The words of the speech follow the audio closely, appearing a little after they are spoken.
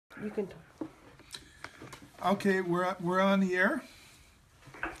You can talk. Okay, we're on the air.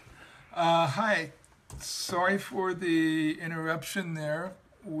 Hi, sorry for the interruption there.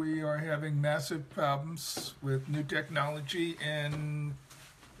 We are having massive problems with new technology, and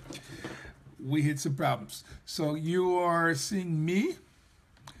we hit some problems. So you are seeing me.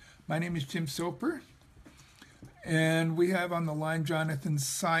 My name is Jim Soper, and we have on the line Jonathan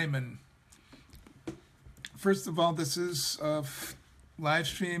Simon. First of all, this is a live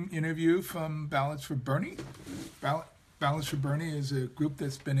stream interview from Ballots for Bernie. Ballots for Bernie is a group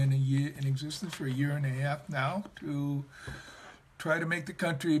that's been in existence for a year and a half now to try to make the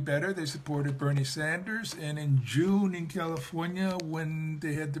country better. They supported Bernie Sanders, and in June in California, when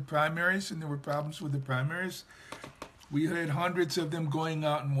they had the primaries and there were problems with the primaries, we had hundreds of them going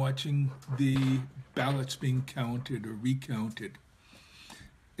out and watching the ballots being counted or recounted.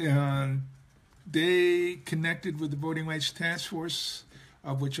 And they connected with the Voting Rights Task Force,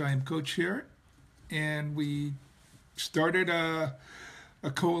 of which I am co-chair, and we started a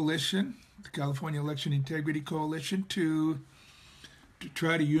coalition, the California Election Integrity Coalition, to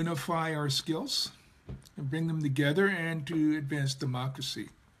try to unify our skills and bring them together and to advance democracy.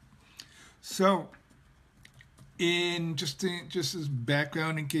 So, just as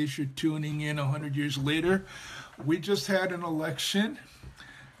background, in case you're tuning in 100 years later, we just had an election,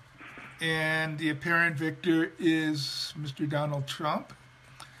 and the apparent victor is Mr. Donald Trump.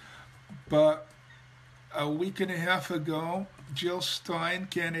 But a week and a half ago, Jill Stein,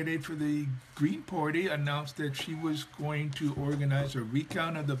 candidate for the Green Party, announced that she was going to organize a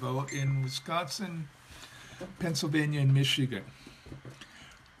recount of the vote in Wisconsin, Pennsylvania, and Michigan.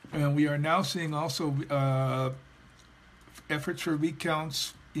 And we are now seeing also efforts for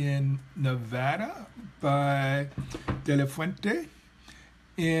recounts in Nevada by De La Fuente.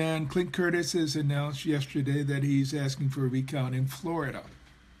 And Clint Curtis has announced yesterday that he's asking for a recount in Florida.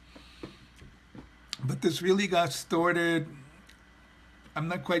 But this really got started, I'm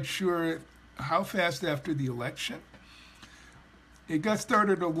not quite sure how fast after the election. It got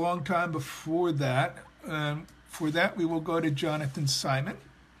started a long time before that. For that, we will go to Jonathan Simon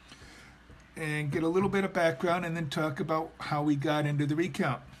and get a little bit of background and then talk about how we got into the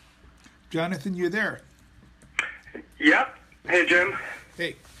recount. Jonathan, you there? Yep. Hey, Jim.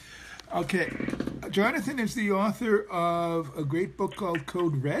 Hey. Okay. Jonathan is the author of a great book called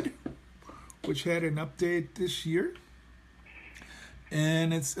Code Red, which had an update this year.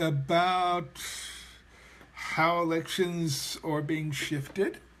 And it's about how elections are being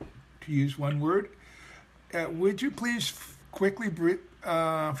shifted, to use one word. Would you please quickly,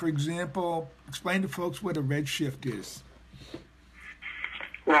 for example, explain to folks what a red shift is?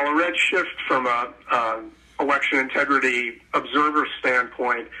 Well, a red shift from a election integrity observer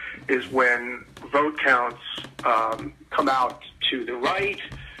standpoint is when vote counts come out to the right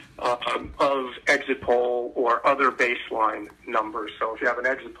of exit poll or other baseline numbers. So if you have an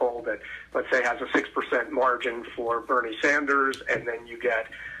exit poll that, let's say, has a 6% margin for Bernie Sanders, and then you get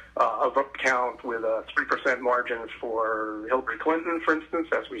a vote count with a 3% margin for Hillary Clinton, for instance,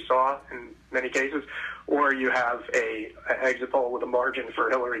 as we saw in many cases, or you have a exit poll with a margin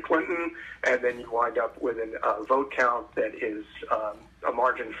for Hillary Clinton, and then you wind up with a vote count that is a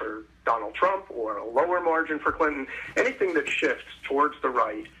margin for Donald Trump or a lower margin for Clinton. Anything that shifts towards the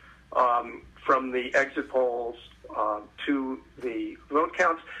right from the exit polls to the vote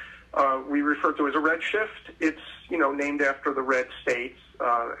counts, we refer to as a red shift. It's named after the red states,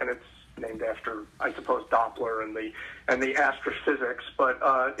 and it's named after, I suppose, Doppler and the astrophysics. But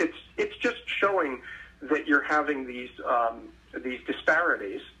it's just showing that you're having these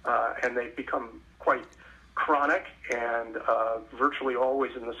disparities, and they've become quite chronic and virtually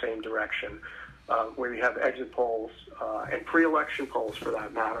always in the same direction. Where you have exit polls and pre-election polls, for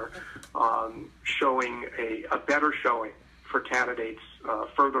that matter, showing a better showing for candidates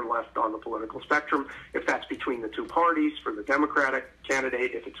further left on the political spectrum. If that's between the two parties, for the Democratic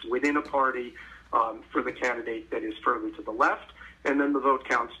candidate, if it's within a party, for the candidate that is further to the left, and then the vote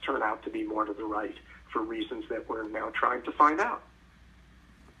counts turn out to be more to the right for reasons that we're now trying to find out.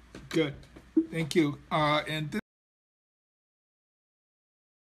 Good. Thank you. And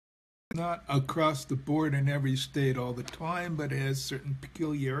not across the board in every state all the time, but it has certain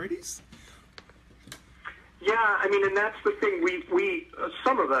peculiarities. Yeah, I mean, and that's the thing. We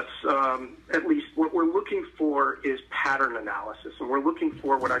some of us, at least, what we're looking for is pattern analysis, and we're looking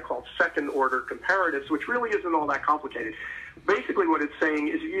for what I call second-order comparatives, which really isn't all that complicated. Basically, what it's saying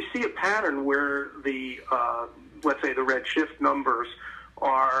is, if you see a pattern where the, let's say, the red shift numbers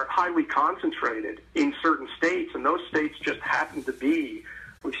are highly concentrated in certain states, and those states just happen to be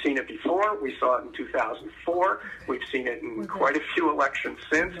We've seen it before. We saw it in 2004. We've seen it in quite a few elections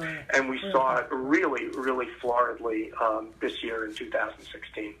since, and we saw it really, really floridly this year in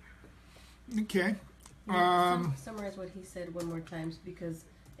 2016. Okay. Summarize what he said one more time, because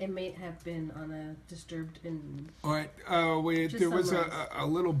it may have been on a disturbed and... All right. Wait, there was a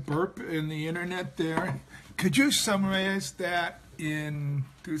little burp in the internet there. Could you summarize that in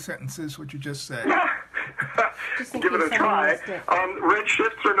 2 sentences, what you just said? Give it a try. Red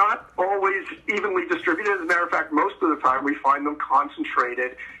shifts are not always evenly distributed. As a matter of fact, most of the time we find them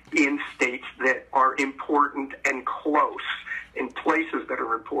concentrated in states that are important and close, in places that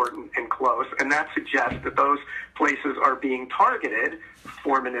are important and close, and that suggests that those places are being targeted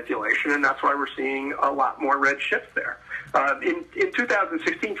for manipulation, and that's why we're seeing a lot more red shifts there. In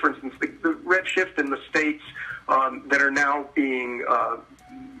 2016, for instance, the red shift in the states that are now being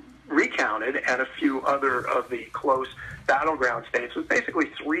recounted and a few other of the close battleground states was basically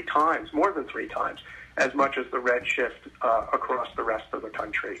 3 times, more than 3 times, as much as the red shift across the rest of the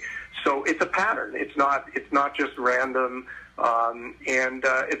country. So it's a pattern. It's not just random, and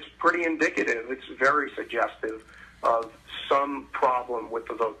it's pretty indicative. It's very suggestive of some problem with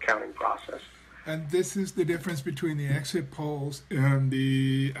the vote counting process. And this is the difference between the exit polls and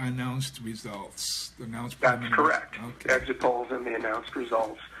the announced results. That's correct. Okay. Exit polls and the announced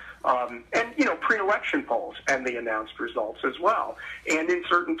results. And, pre-election polls and the announced results as well. And in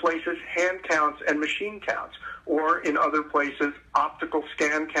certain places, hand counts and machine counts. Or in other places, optical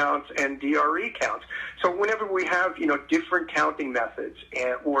scan counts and DRE counts. So whenever we have, different counting methods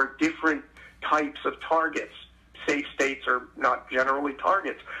or different types of targets, safe states are not generally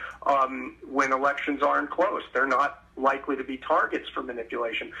targets. When elections aren't close, they're not likely to be targets for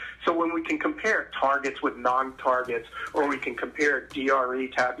manipulation. So when we can compare targets with non-targets, or we can compare DRE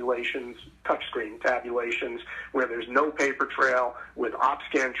tabulations, touchscreen tabulations, where there's no paper trail, with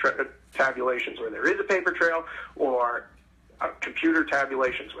OpScan tabulations where there is a paper trail, or computer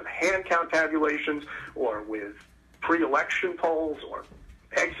tabulations with hand count tabulations, or with pre-election polls, or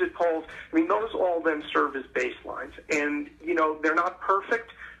exit polls. I mean, those all then serve as baselines. And, they're not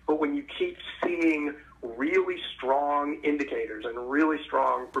perfect, but when you keep seeing really strong indicators and really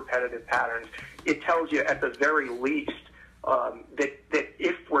strong repetitive patterns, it tells you at the very least that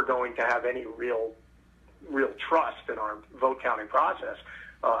if we're going to have any real trust in our vote counting process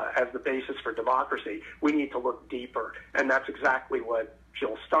as the basis for democracy, we need to look deeper. And that's exactly what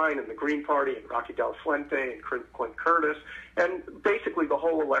Jill Stein and the Green Party and Rocky Del Fuente and Clint Curtis and basically the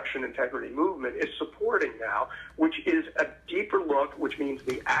whole election integrity movement is supporting now, which is a deeper look, which means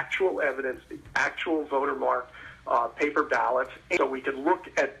the actual evidence, the actual voter marked paper ballots. So we could look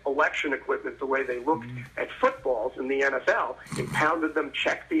at election equipment the way they look at footballs in the NFL, impounded them,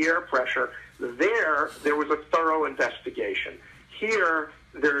 checked the air pressure. There was a thorough investigation. Here,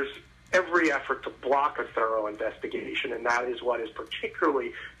 there's every effort to block a thorough investigation, and that is what is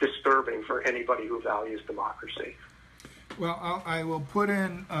particularly disturbing for anybody who values democracy. Well, I will put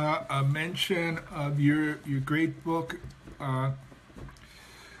in a mention of your great book,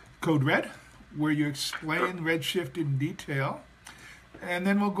 Code Red, where you explain redshift in detail. And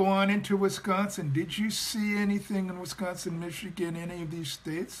then we'll go on into Wisconsin. Did you see anything in Wisconsin, Michigan, any of these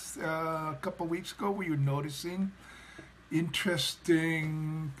states a couple weeks ago? Were you noticing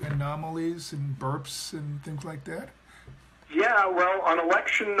interesting anomalies and burps and things like that? Yeah, well, on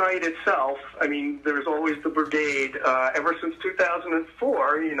election night itself, I mean, there's always the brigade. Ever since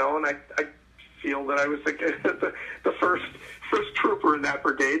 2004, and I feel that I was the first trooper in that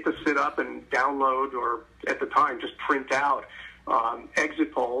brigade to sit up and download, or at the time just print out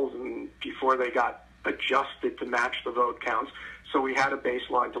exit polls, and before they got adjusted to match the vote counts. So we had a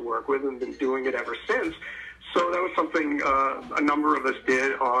baseline to work with and been doing it ever since. So that was something a number of us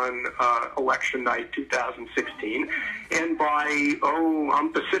did on election night 2016. And by,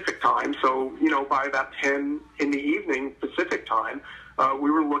 on Pacific time, so, by about 10 in the evening Pacific time, we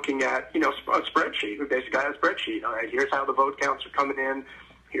were looking at, a spreadsheet. We basically got a spreadsheet. All right, here's how the vote counts are coming in.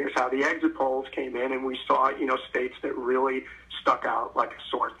 Here's how the exit polls came in. And we saw, states that really stuck out like a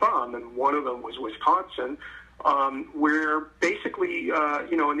sore thumb. And one of them was Wisconsin, where basically,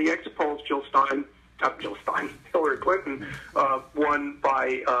 in the exit polls, Hillary Clinton won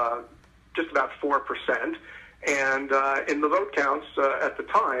by just about 4%, and in the vote counts at the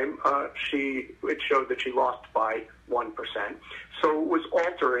time, it showed that she lost by 1%. So it was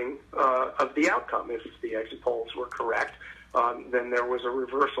altering of the outcome. If the exit polls were correct, then there was a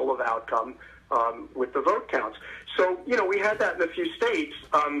reversal of outcome with the vote counts. So, we had that in a few states.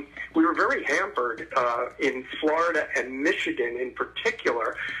 We were very hampered in Florida and Michigan in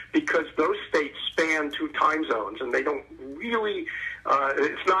particular, because those states span 2 time zones, and they don't really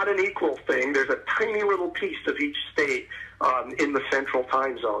It's not an equal thing. There's a tiny little piece of each state in the central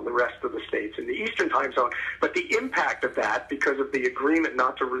time zone, the rest of the states in the eastern time zone. But the impact of that, because of the agreement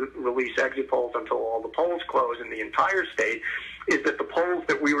not to release exit polls until all the polls close in the entire state, is that the polls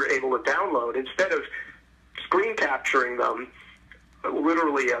that we were able to download, instead of screen capturing them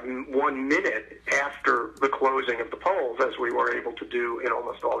literally 1 minute after the closing of the polls, as we were able to do in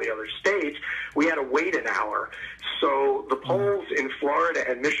almost all the other states, we had to wait an hour. So the polls in Florida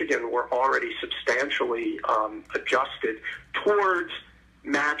and Michigan were already substantially adjusted towards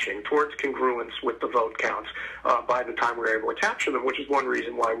matching, towards congruence with the vote counts by the time we were able to capture them, which is one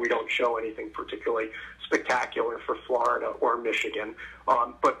reason why we don't show anything particularly spectacular for Florida or Michigan.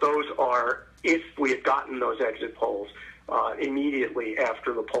 But those are, if we had gotten those exit polls immediately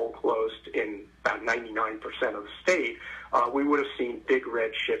after the poll closed in about 99% of the state, we would have seen big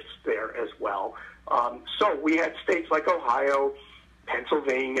red shifts there as well. So we had states like Ohio,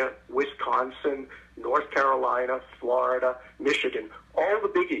 Pennsylvania, Wisconsin, North Carolina, Florida, Michigan, all the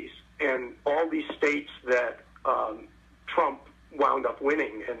biggies, and all these states that Trump wound up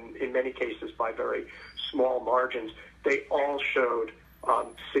winning, and in many cases by very small margins, they all showed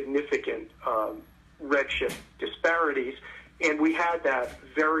significant redshift disparities, and we had that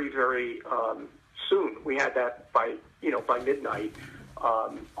very, very soon. We had that by midnight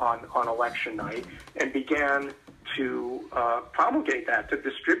on election night, and began to promulgate that, to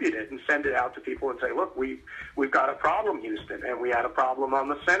distribute it and send it out to people and say, look, we've got a problem, Houston, and we had a problem on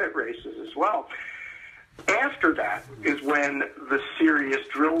the Senate races as well. After that is when the serious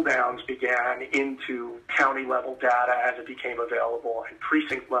drill downs began into county-level data as it became available and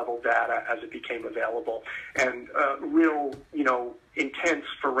precinct-level data as it became available, and real, intense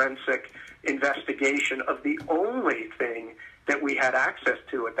forensic investigation of the only thing that we had access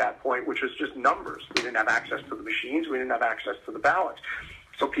to at that point, which was just numbers. We didn't have access to the machines. We didn't have access to the ballots.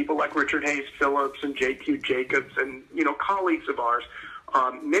 So people like Richard Hayes Phillips and J.Q. Jacobs and, colleagues of ours,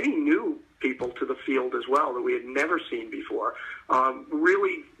 many new people to the field as well that we had never seen before,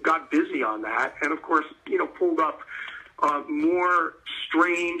 really got busy on that, and of course, pulled up more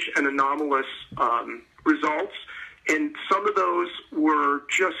strange and anomalous results. And some of those were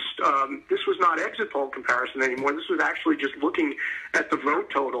just, this was not exit poll comparison anymore. This was actually just looking at the vote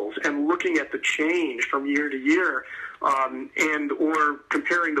totals and looking at the change from year to year, and or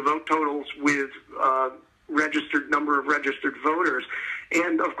comparing the vote totals with number of registered voters.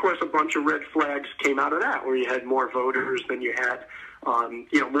 And, of course, a bunch of red flags came out of that, where you had more voters than you had,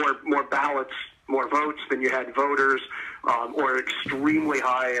 more ballots, more votes than you had voters, or extremely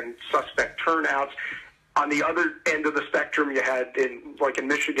high and suspect turnouts. On the other end of the spectrum, you had, in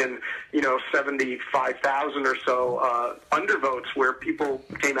Michigan, 75,000 or so undervotes, where people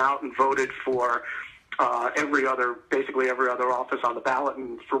came out and voted for basically every other office on the ballot,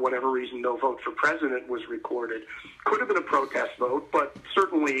 and for whatever reason, no vote for president was recorded. Could have been a protest vote, but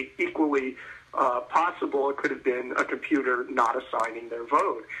certainly equally possible it could have been a computer not assigning their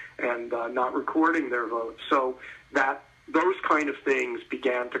vote and not recording their vote. So those kind of things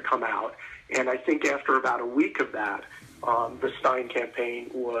began to come out. And I think after about a week of that, the Stein campaign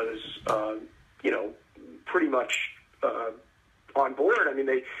was, pretty much on board. I mean,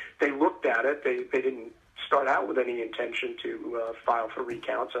 they looked at it. They didn't start out with any intention to file for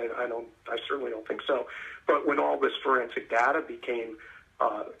recounts. I certainly don't think so. But when all this forensic data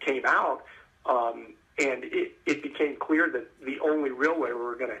came out, and it became clear that the only real way we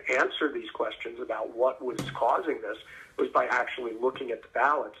were going to answer these questions about what was causing this was by actually looking at the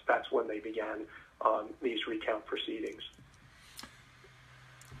ballots. That's when they began these recount proceedings.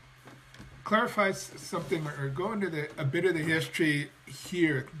 Clarify something, or go into a bit of the history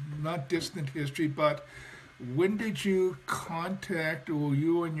here, not distant history, but when did you contact, or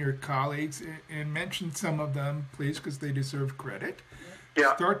you and your colleagues, and mention some of them, please, because they deserve credit,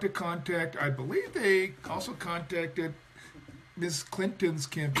 start to contact, I believe they also contacted Ms. Clinton's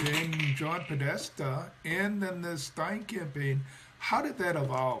campaign, John Podesta, and then the Stein campaign. How did that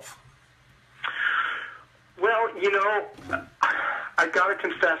evolve? Well, I've got to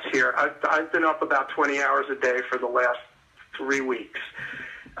confess here, I've been up about 20 hours a day for the last 3 weeks,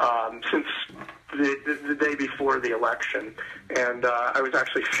 since the day before the election. And I was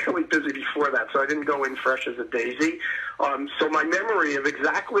actually fairly busy before that, so I didn't go in fresh as a daisy. So my memory of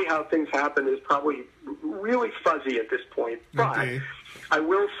exactly how things happened is probably really fuzzy at this point. But I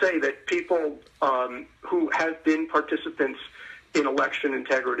will say that people who have been participants in election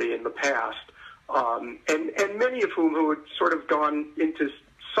integrity in the past, and many of whom who had sort of gone into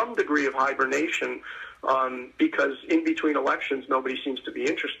some degree of hibernation, because in between elections nobody seems to be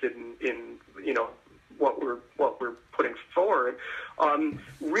interested in what we're putting forward,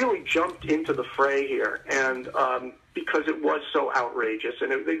 really jumped into the fray here, and because it was so outrageous,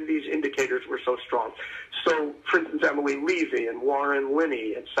 and these indicators were so strong. So, for instance, Emily Levy and Warren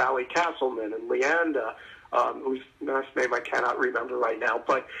Linney and Sally Castleman and Leanda, whose last name I cannot remember right now,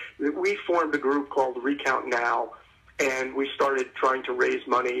 but we formed a group called Recount Now, and we started trying to raise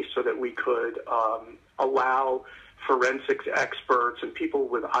money so that we could allow forensics experts and people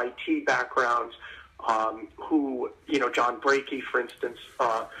with IT backgrounds who, John Brakey, for instance,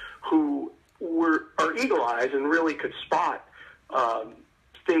 who are eagle eyes and really could spot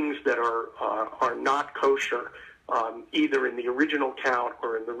things that are not kosher, either in the original count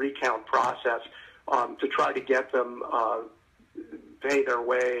or in the recount process, to try to get them pay their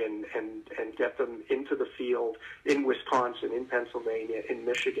way and get them into the field in Wisconsin, in Pennsylvania, in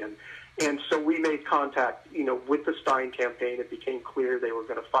Michigan. And so we made contact, with the Stein campaign. It became clear they were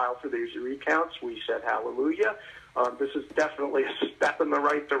going to file for these recounts. We said, hallelujah. This is definitely a step in the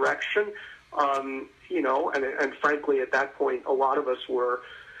right direction. And frankly, at that point, a lot of us were,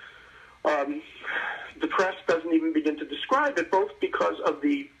 the press doesn't even begin to describe it, both because of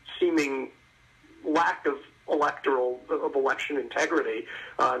the seeming lack of election integrity,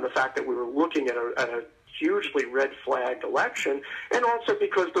 and the fact that we were looking at a hugely red-flagged election, and also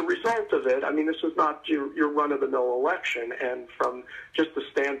because the result of it, this was not your run-of-the-mill election, and from just the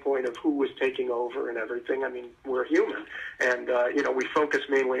standpoint of who was taking over and everything, we're human, and, we focus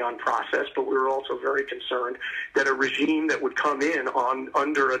mainly on process, but we were also very concerned that a regime that would come in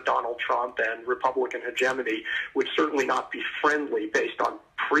under a Donald Trump and Republican hegemony would certainly not be friendly based on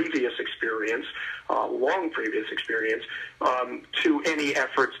previous experience, long previous experience, to any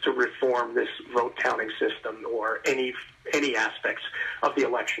efforts to reform this vote counting system or any aspects of the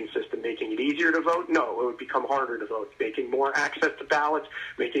election system, making it easier to vote. No, it would become harder to vote. Making more access to ballots,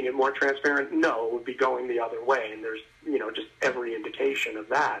 making it more transparent. No, it would be going the other way, and there's just every indication of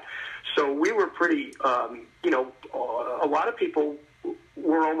that. So we were pretty, a lot of people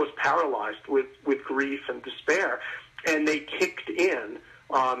were almost paralyzed with grief and despair, and they kicked in.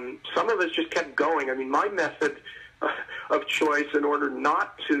 Some of us just kept going. My method of choice in order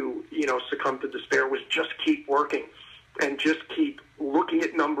not to, succumb to despair was just keep working and just keep looking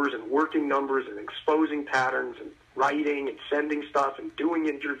at numbers and working numbers and exposing patterns and writing and sending stuff and doing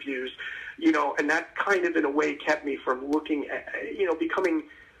interviews, and that kind of in a way kept me from looking at, becoming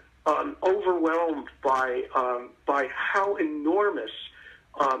overwhelmed by how enormous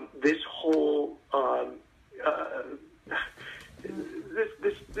this whole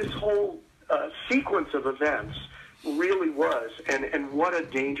this whole sequence of events really was, and what a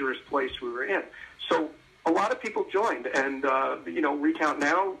dangerous place we were in. So a lot of people joined, and Recount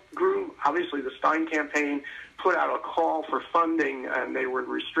Now grew. Obviously, the Stein campaign put out a call for funding, and they were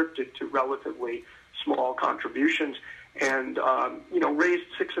restricted to relatively small contributions, and raised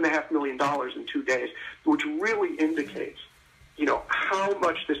 $6.5 million in 2 days, which really indicates, how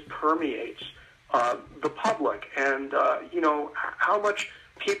much this permeates the public, and how much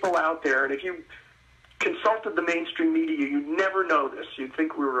people out there, and if you consulted the mainstream media, you'd never know this. You'd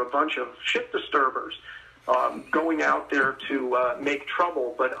think we were a bunch of shit disturbers going out there to make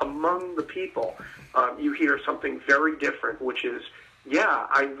trouble, but among the people, you hear something very different, which is,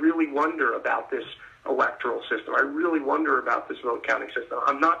 I really wonder about this electoral system. I really wonder about this vote counting system.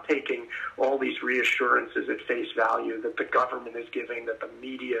 I'm not taking all these reassurances at face value that the government is giving, that the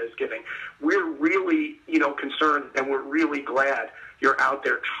media is giving. We're really, concerned, and we're really glad you're out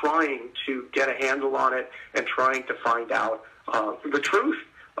there trying to get a handle on it and trying to find out the truth.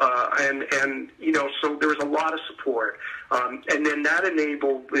 So there was a lot of support. And then that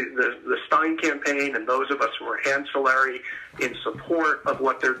enabled the Stein campaign and those of us who were ancillary in support of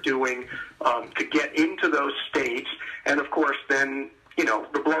what they're doing to get into those states. And, of course, then,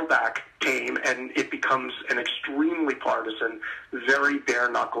 the blowback came, and it becomes an extremely partisan, very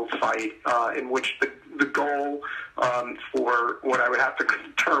bare-knuckle fight in which the goal for what I would have to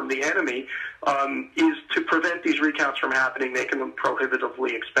term the enemy is to prevent these recounts from happening, making them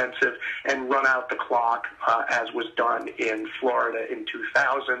prohibitively expensive, and run out the clock, as was done in Florida in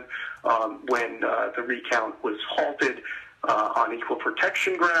 2000 when the recount was halted on equal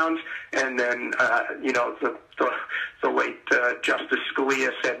protection grounds, and then the late Justice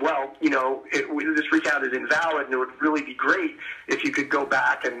Scalia said, well, this recount is invalid, and it would really be great if you could go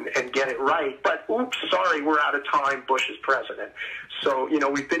back and get it right. But oops, sorry, we're out of time. Bush is president. So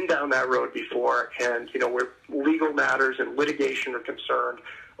we've been down that road before, and where legal matters and litigation are concerned,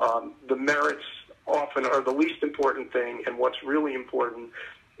 the merits often are the least important thing, and what's really important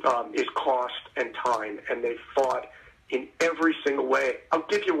is cost and time, and they've fought in every single way. I'll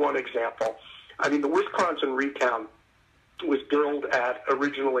give you one example. I mean, the Wisconsin recount was billed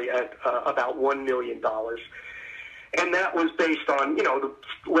originally at about $1 million. And that was based on, the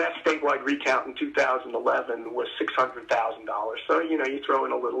last statewide recount in 2011 was $600,000. So, you throw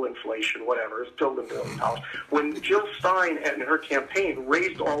in a little inflation, whatever, it's billed $1 million. When Jill Stein and her campaign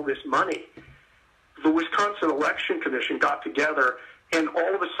raised all this money, the Wisconsin Election Commission got together and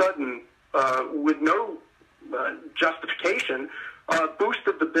all of a sudden, with no justification,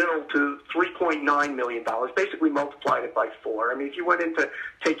 boosted the bill to $3.9 million, basically multiplied it by 4. I mean, if you went in to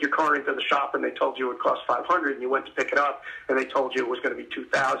take your car into the shop and they told you it would cost $500 and you went to pick it up and they told you it was going to be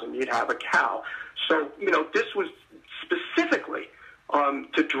 $2,000, you'd have a cow. So, this was specifically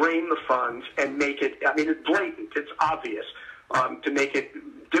to drain the funds and make it, I mean, it's blatant, it's obvious, to make it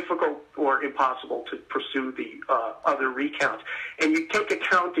difficult or impossible to pursue the other recounts. And you take a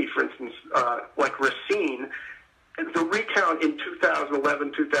county, for instance, like Racine. The recount in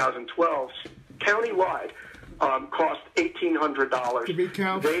 2011, 2012, countywide, cost $1,800. The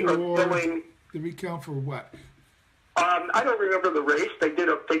recount they for are billing. The recount for what? I don't remember the race. They did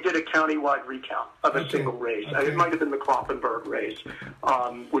a countywide recount of a single race. Okay. It might have been the Kloppenburg race,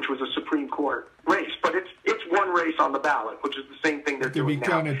 which was a Supreme Court race. But it's one race on the ballot, which is the same thing they're doing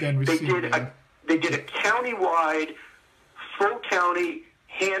now. They did a countywide, full county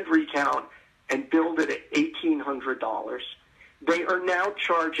hand recount and billed it at $1,800. They are now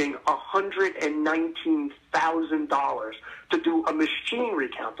charging $119,000 to do a machine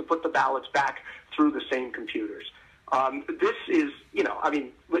recount, to put the ballots back through the same computers. This is, I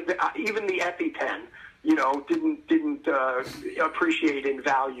mean, even the EpiPen, didn't appreciate and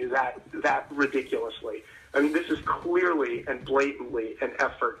value that ridiculously. I mean, this is clearly and blatantly an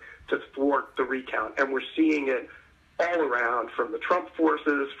effort to thwart the recount, and we're seeing it all around, from the Trump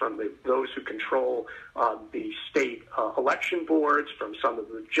forces, from those who control the state election boards, from some of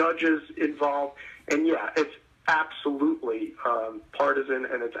the judges involved. And yeah, it's absolutely partisan,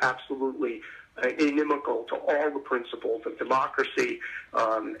 and it's absolutely inimical to all the principles of democracy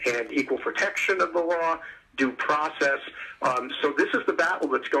and equal protection of the law, due process. So this is the battle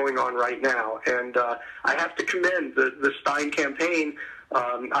that's going on right now. And I have to commend the Stein campaign.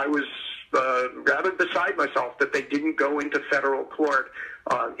 I was rather beside myself that they didn't go into federal court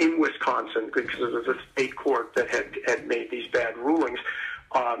in Wisconsin, because it was a state court that had made these bad rulings,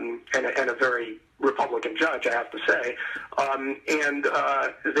 and a very Republican judge, I have to say. And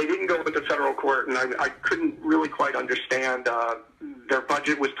they didn't go into federal court, and I couldn't really quite understand. Their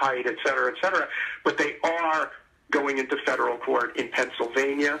budget was tight, et cetera, but they are going into federal court in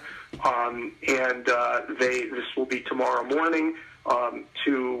Pennsylvania, and this will be tomorrow morning.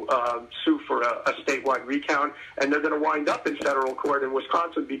 To sue for a statewide recount, and they're going to wind up in federal court in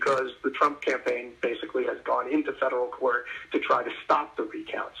Wisconsin because the Trump campaign basically has gone into federal court to try to stop the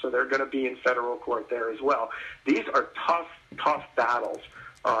recount. So they're going to be in federal court there as well. These are tough battles,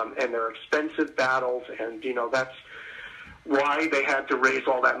 and they're expensive battles, and that's why they had to raise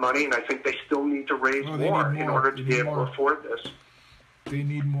all that money, and I think they still need to raise more in order to be able to afford this. They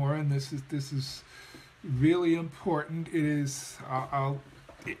need more, and this is really important. It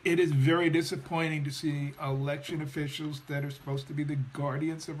is very disappointing to see election officials that are supposed to be the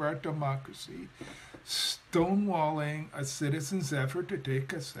guardians of our democracy stonewalling a citizen's effort to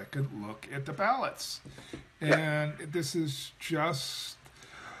take a second look at the ballots. And this is just,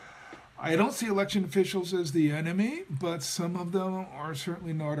 I don't see election officials as the enemy, but some of them are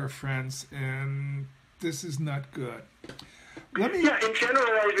certainly not our friends, and this is not good. Yeah, in general,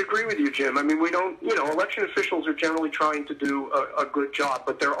 I agree with you, Jim. I mean, we don't, election officials are generally trying to do a good job,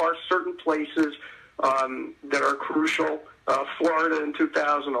 but there are certain places that are crucial. Florida in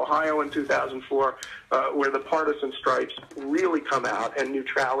 2000, Ohio in 2004, where the partisan stripes really come out and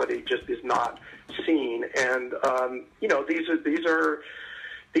neutrality just is not seen. And, the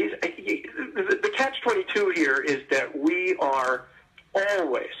catch-22 here is that we are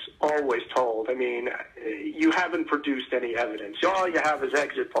always told, I mean, you haven't produced any evidence. All you have is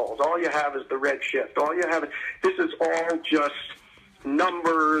exit polls. All you have is the red shift. This is all just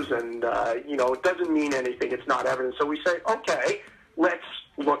numbers, and, it doesn't mean anything. It's not evidence. So we say, okay, let's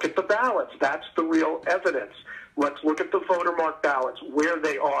look at the ballots. That's the real evidence. Let's look at the voter mark ballots, where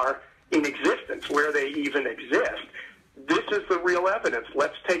they are in existence, where they even exist. This is the real evidence.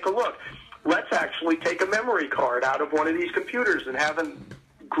 Let's take a look. Let's actually take a memory card out of one of these computers and have a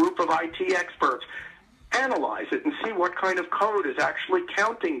group of IT experts analyze it and see what kind of code is actually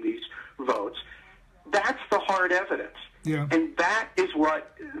counting these votes. That's the hard evidence. Yeah. And that is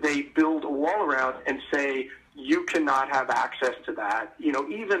what they build a wall around and say, you cannot have access to that.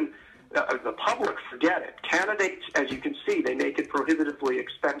 Even the public, forget it. Candidates, as you can see, they make it prohibitively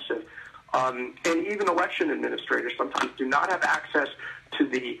expensive. And even election administrators sometimes do not have access to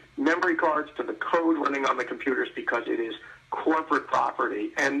the memory cards, to the code running on the computers, because it is corporate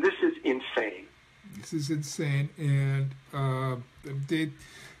property. And this is insane. This is insane. And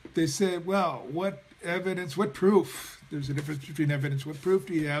they say, well, what evidence, what proof? There's a difference between evidence. What proof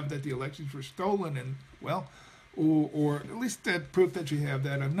do you have that the elections were stolen? And, well, or at least that proof that you have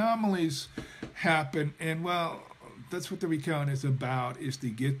that anomalies happen. And, well, that's what the recount is about, is to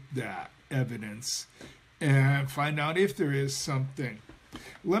get that evidence and find out if there is something.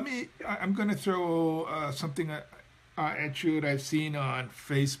 I'm going to throw something at you that I've seen on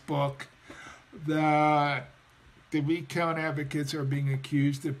Facebook, that the recount advocates are being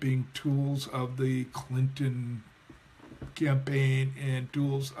accused of being tools of the Clinton campaign and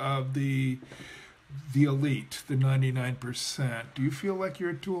tools of the elite, the 99%. Do you feel like you're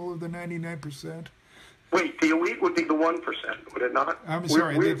a tool of the 99%? Wait, the elite would be the 1%, would it not? I'm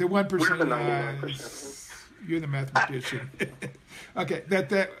sorry, the 1%. We're the 99%. You're the mathematician. Okay,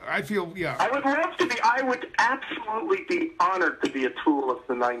 that I feel, yeah. I would love to be. I would absolutely be honored to be a tool of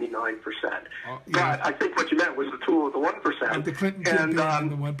the 99%. Yeah. But I think what you meant was the tool of the 1%. Of the Clinton campaign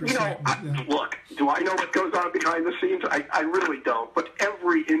and the 1%. Look, do I know what goes on behind the scenes? I really don't. But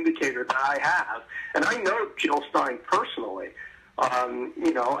every indicator that I have, and I know Jill Stein personally,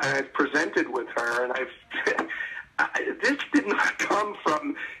 and I've presented with her, and this did not come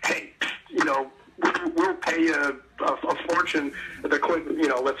from, hey, we'll pay a fortune, the Clinton,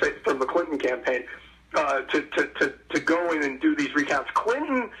 let's say from the Clinton campaign, to go in and do these recounts.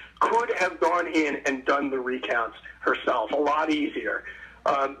 Clinton could have gone in and done the recounts herself a lot easier.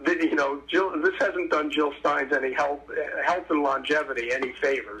 This hasn't done Jill Stein's any health and longevity any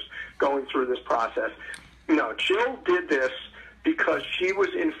favors going through this process. No, Jill did this because she was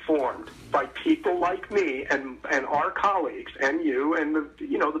informed by people like me and our colleagues and you and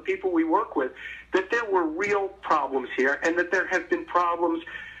the people we work with, that there were real problems here, and that there have been problems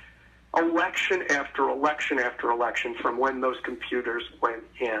election after election after election from when those computers went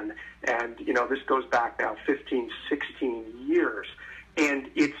in. And, this goes back now 15, 16 years. And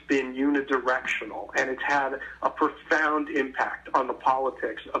it's been unidirectional, and it's had a profound impact on the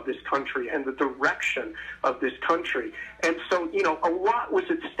politics of this country and the direction of this country. And so, a lot was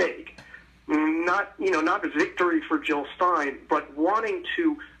at stake. Not victory for Jill Stein, but wanting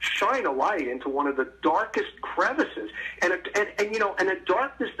to shine a light into one of the darkest crevices, and a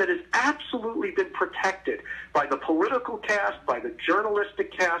darkness that has absolutely been protected by the political cast, by the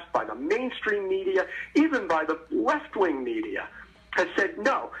journalistic cast, by the mainstream media, even by the left-wing media. Has said,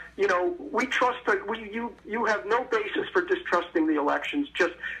 no, we trust that you have no basis for distrusting the elections.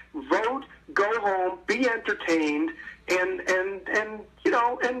 Just vote, go home, be entertained, and then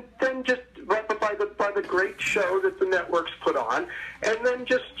just by the great show that the networks put on, and then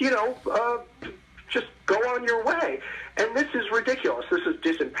just go on your way. And this is ridiculous. This is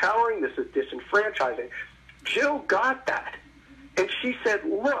disempowering. This is disenfranchising. Jill got that, and she said,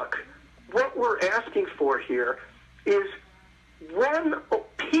 look, what we're asking for here is one little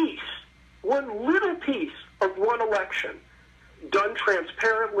piece of one election done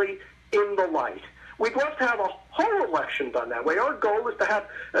transparently in the light. We'd love to have a whole election done that way. Our goal is to have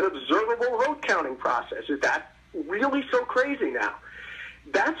an observable vote counting process. Is that really so crazy now?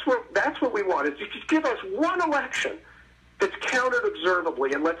 That's what we want, is just give us one election that's counted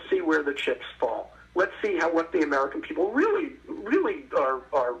observably, and let's see where the chips fall. Let's see what the American people really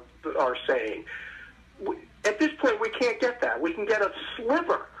are saying. At this point, we can't get that. We can get a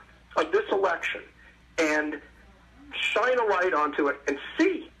sliver of this election and shine a light onto it and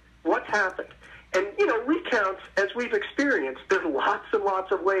see what's happened. And, recounts, as we've experienced, there's lots and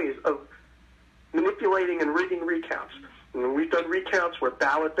lots of ways of manipulating and rigging recounts. We've done recounts where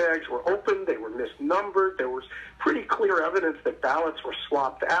ballot bags were opened, they were misnumbered, there was pretty clear evidence that ballots were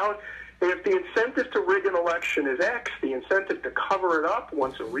swapped out. And if the incentive to rig an election is X, the incentive to cover it up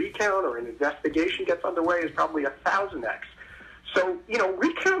once a recount or an investigation gets underway is probably 1,000X. So,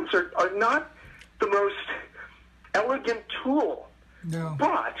 recounts are not the most elegant tool, no,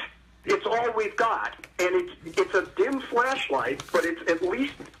 but it's all we've got. And it's a dim flashlight, but it's at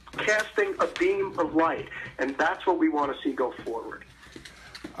least casting a beam of light. And that's what we want to see go forward.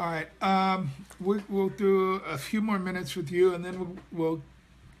 All right. We'll do a few more minutes with you, and then we'll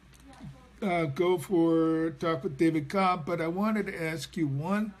go for talk with David Cobb, but I wanted to ask you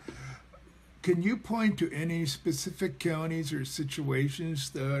one. Can you point to any specific counties or situations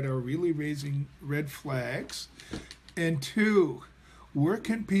that are really raising red flags? And two, where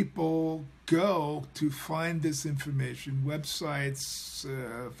can people go to find this information? Websites,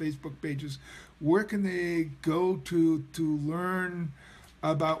 Facebook pages. Where can they go to learn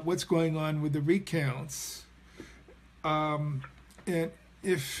about what's going on with the recounts. And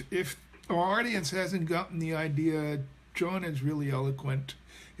if our audience hasn't gotten the idea, John is really eloquent.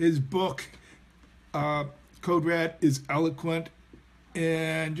 His book, Code Red, is eloquent,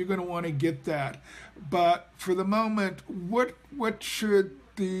 and you're going to want to get that. But for the moment, what should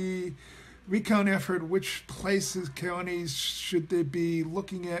the recount effort, which places, counties should they be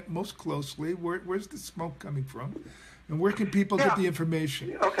looking at most closely? Where's the smoke coming from? And where can people get the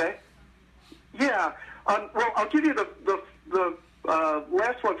information? Okay. Yeah. Well, I'll give you the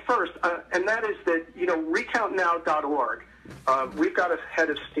last one first, and that is that, recountnow.org. We've got a head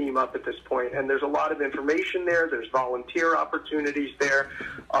of steam up at this point, and there's a lot of information there. There's volunteer opportunities there.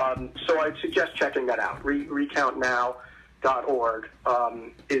 So I'd suggest checking that out. Recountnow.org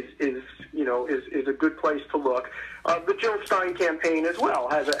is a good place to look. The Jill Stein campaign as well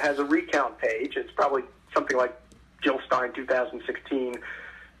has a recount page. It's probably something like Jill Stein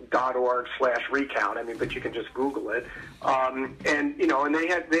 2016.org/recount. I mean, but you can just Google it. And they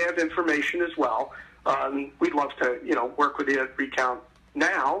have information as well. We'd love to, work with you at Recount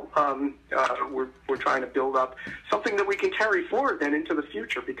Now. We're trying to build up something that we can carry forward then into the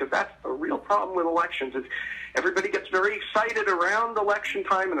future, because that's a real problem with elections. Is everybody gets very excited around election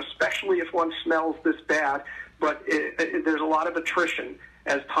time, and especially if one smells this bad. But there's a lot of attrition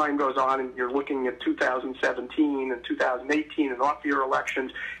as time goes on, and you're looking at 2017 and 2018 and off-year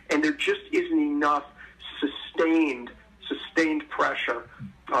elections, and there just isn't enough sustained pressure.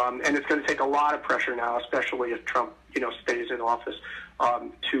 And it's going to take a lot of pressure now, especially if Trump, stays in office,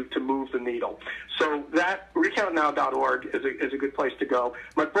 to move the needle. So that recountnow.org is a good place to go.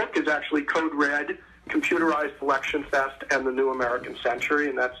 My book is actually Code Red, Computerized Election Theft and the New American Century,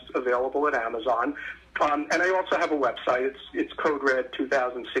 and that's available at Amazon. And I also have a website. It's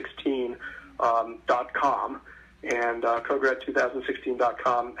codered2016.com, and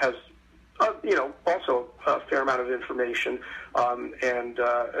codered2016.com has also a fair amount of information, and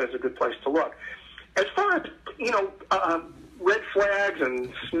is a good place to look. As far as red flags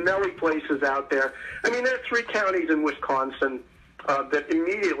and smelly places out there, I mean, there are 3 counties in Wisconsin that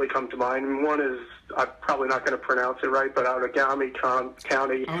immediately come to mind. And one is, I'm probably not going to pronounce it right, but Outagamie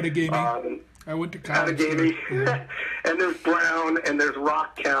County. Outagamie. I went to college. Outagamie. Yeah. And there's Brown, and there's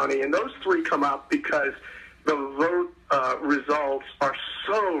Rock County, and those 3 come up because the vote results are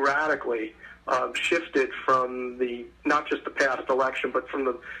so radically shifted from not just the past election, but from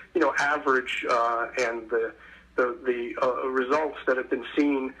the average and the results that have been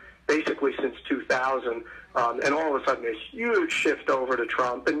seen basically since 2000, and all of a sudden a huge shift over to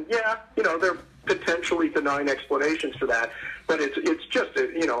Trump. And there are potentially benign explanations for that, but it's just a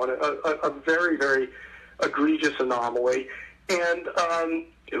very, very egregious anomaly, and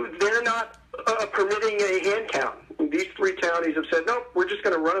they're not permitting a hand count. These 3 counties have said, nope, we're just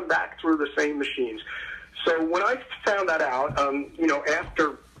going to run them back through the same machines. So when I found that out,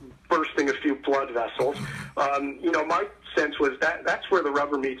 after bursting a few blood vessels, my sense was that's where the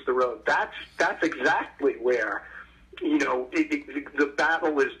rubber meets the road. That's exactly where, the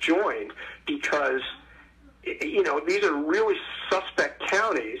battle is joined, because, these are really suspect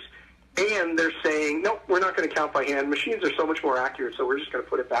counties, and they're saying, nope, we're not going to count by hand. Machines are so much more accurate, so we're just going to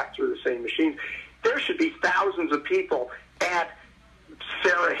put it back through the same machines. There should be thousands of people at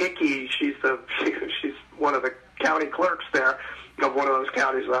Sarah Hickey. She's one of the county clerks there of one of those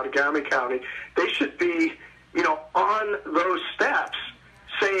counties, Outagamie County. They should be, on those steps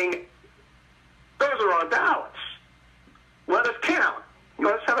saying, those are our ballots. Let us count.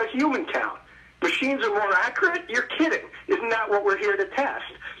 Let's have a human count. Machines are more accurate? You're kidding. Isn't that what we're here to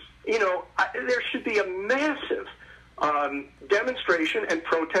test? There should be a massive demonstration and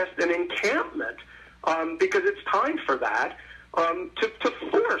protest and encampment, because it's time for that, to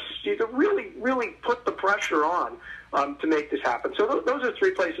force you to really, really put the pressure on to make this happen. So those are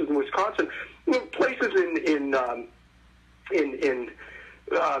 3 places in Wisconsin. Places in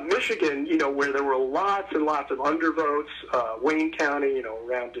Michigan, where there were lots and lots of undervotes, Wayne County,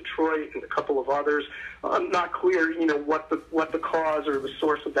 around Detroit, and a couple of others. Not clear, what the cause or the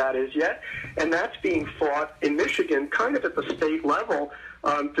source of that is yet, and that's being fought in Michigan, kind of at the state level,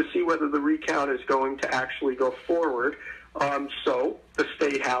 to see whether the recount is going to actually go forward. So the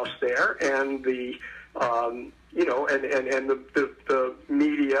state house there and the the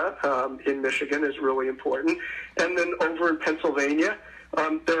media in Michigan is really important, and then over in Pennsylvania.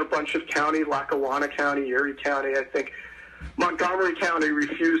 There are a bunch of counties, Lackawanna County, Erie County, I think. Montgomery County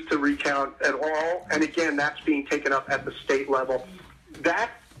refused to recount at all, and again, that's being taken up at the state level.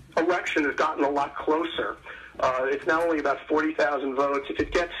 That election has gotten a lot closer, It's now only about 40,000 votes. If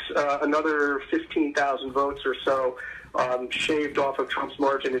it gets another 15,000 votes or so shaved off of Trump's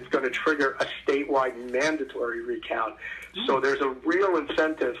margin, it's going to trigger a statewide mandatory recount. So there's a real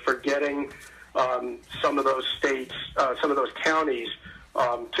incentive for getting some of those states, some of those counties,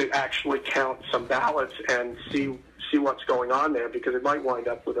 to actually count some ballots and see what's going on there, because it might wind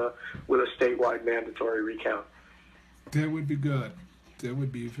up with a statewide mandatory recount. That would be good. That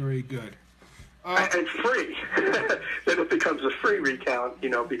would be very good. And free. Then it becomes a free recount,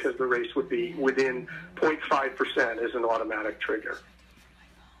 because the race would be within 0.5% as an automatic trigger.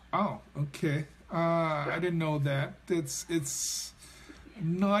 Oh, okay. I didn't know that. It's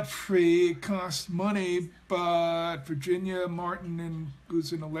not free. It costs money, but Virginia Martin,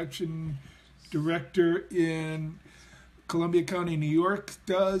 who's an election director in Columbia County, New York,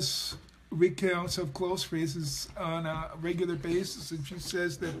 does recounts of close races on a regular basis, and she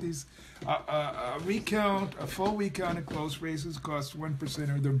says that these a full recount of close races costs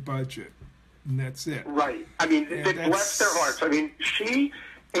 1% of their budget, and that's it. Right. I mean, it bless their hearts. I mean, she's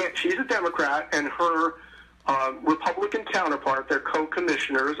a Democrat, and her Republican counterpart, they're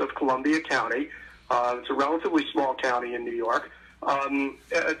co-commissioners of Columbia County. It's a relatively small county in New York.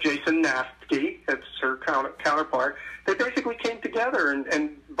 Jason Nafsky, that's her counterpart. They basically came together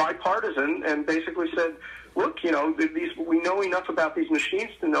and bipartisan and basically said, look, we know enough about these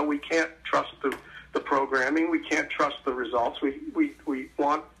machines to know we can't trust the programming. We can't trust the results. We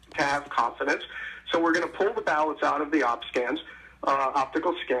want to have confidence. So we're going to pull the ballots out of the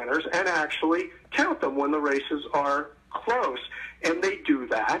optical scanners, and actually count them when the races are close. And they do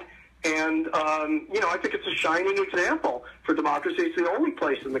that. And, I think it's a shining example for democracy. It's the only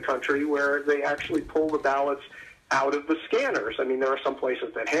place in the country where they actually pull the ballots out of the scanners. I mean, there are some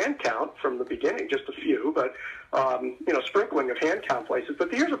places that hand count from the beginning, just a few, but, sprinkling of hand count places.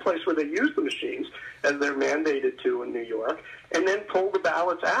 But here's a place where they use the machines, as they're mandated to in New York, and then pull the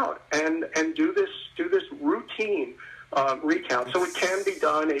ballots out and do this routine recount. So it can be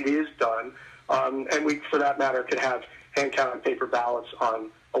done. It is done. And we, for that matter, could have hand counted paper ballots on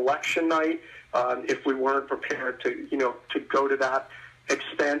election night. If we weren't prepared to go to that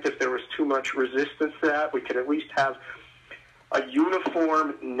extent, if there was too much resistance to that, we could at least have a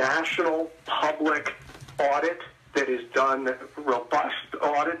uniform national public audit that is done, robust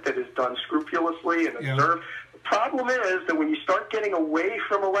audit that is done scrupulously and observed. The problem is that when you start getting away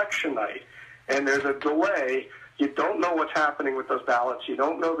from election night and there's a delay, you don't know what's happening with those ballots. You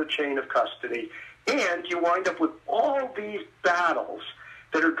don't know the chain of custody. And you wind up with all these battles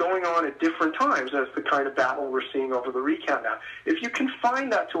that are going on at different times, as the kind of battle we're seeing over the recount now. If you confine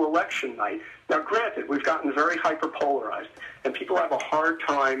that to election night, now granted, we've gotten very hyper-polarized, and people have a hard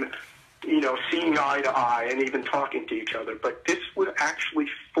time, seeing eye to eye and even talking to each other, but this would actually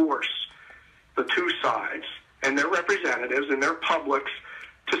force the two sides and their representatives and their publics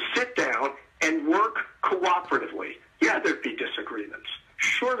to sit down and work cooperatively. Yeah, there'd be disagreements.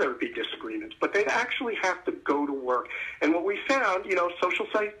 Sure, there would be disagreements, but they'd actually have to go to work. And what we found, social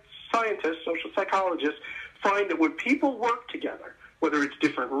scientists, social psychologists, find that when people work together, whether it's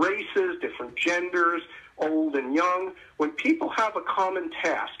different races, different genders, old and young, when people have a common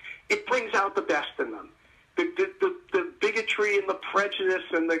task, it brings out the best in them. The bigotry and the prejudice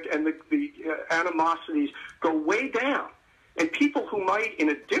and the animosities go way down. And people who might, in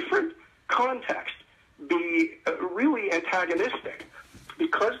a different context, be really antagonistic,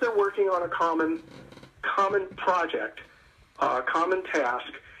 because they're working on a common project, common task,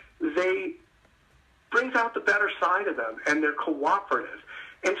 they brings out the better side of them, and they're cooperative.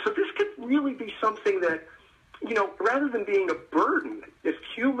 And so this could really be something that, rather than being a burden, if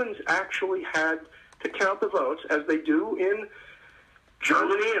humans actually had to count the votes, as they do in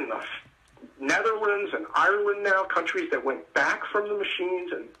Germany and the Netherlands and Ireland now, countries that went back from the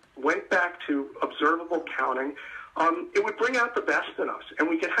machines and went back to observable counting, it would bring out the best in us. And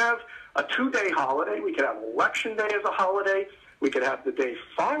we could have a 2-day holiday. We could have Election Day as a holiday. We could have the day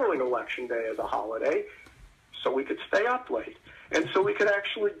following Election Day as a holiday, so we could stay up late. And so we could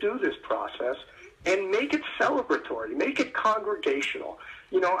actually do this process and make it celebratory, make it congregational.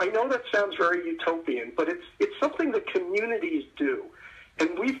 I know that sounds very utopian, but it's something that communities do.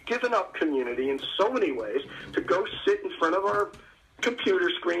 And we've given up community in so many ways to go sit in front of our computer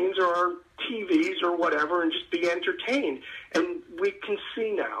screens or our TVs or whatever and just be entertained. And we can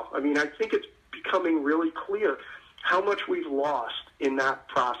see now, I think it's becoming really clear how much we've lost in that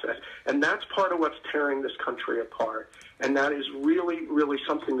process. And that's part of what's tearing this country apart. And that is really, really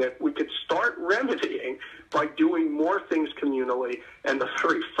something that we could start remedying by doing more things communally. And the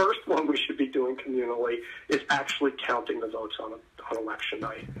very first one we should be doing communally is actually counting the votes on election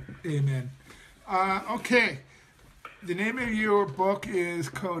night. Amen. Okay. The name of your book is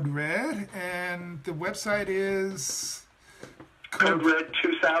Code Red, and the website is Code Red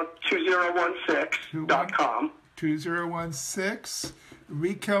 2016.com. 2016,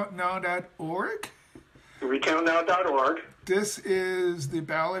 recountnow.org. Recountnow.org. This is the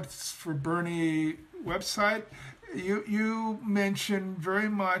Ballots for Bernie website. You mentioned very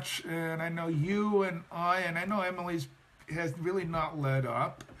much, and I know you and I know Emily's has really not let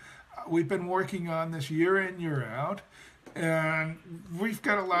up. We've been working on this year in, year out, and we've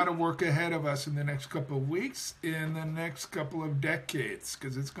got a lot of work ahead of us in the next couple of weeks, in the next couple of decades,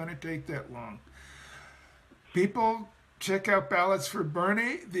 because it's going to take that long. People, check out Ballots for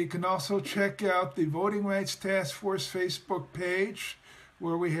Bernie. You can also check out the Voting Rights Task Force Facebook page,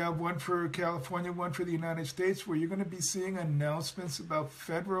 where we have one for California, one for the United States, where you're going to be seeing announcements about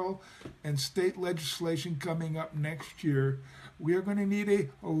federal and state legislation coming up next year. We are going to need a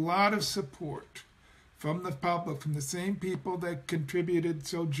lot of support from the public, from the same people that contributed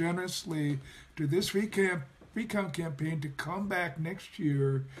so generously to this recount campaign, to come back next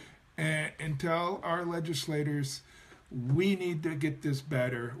year and tell our legislators, we need to get this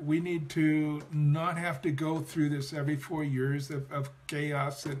better. We need to not have to go through this every 4 years of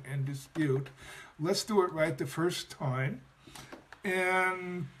chaos and dispute. Let's do it right the first time,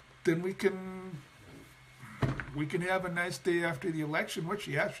 and then we can have a nice day after the election, which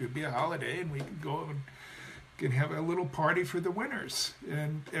should be a holiday, and we can go and can have a little party for the winners,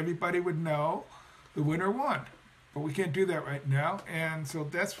 and everybody would know the winner won. But we can't do that right now, and so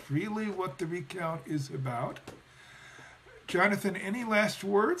that's really what the recount is about. Jonathan, any last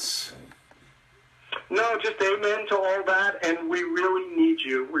words? No, just amen to all that, and we really need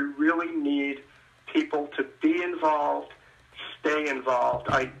you. We really need people to be involved, stay involved.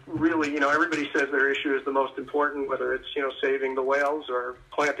 I really, everybody says their issue is the most important, whether it's, saving the whales or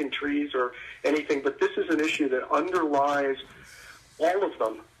planting trees or anything, but this is an issue that underlies all of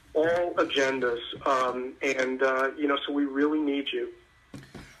them, all agendas, so we really need you.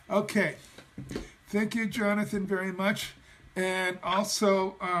 Okay. Thank you, Jonathan, very much. And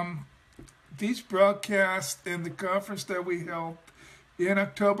also, these broadcasts and the conference that we held in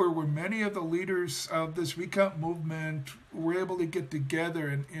October, where many of the leaders of this recount movement were able to get together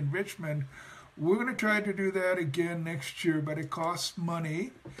in Richmond, we're going to try to do that again next year, but it costs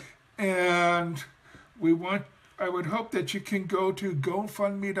money. And I would hope that you can go to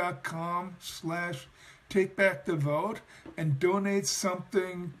gofundme.com/takebackthevote and donate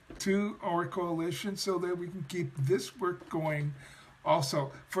something to our coalition so that we can keep this work going.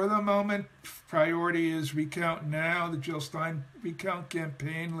 Also, for the moment, priority is Recount Now, the Jill Stein Recount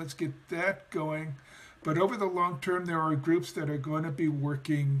campaign. Let's get that going. But over the long term, there are groups that are going to be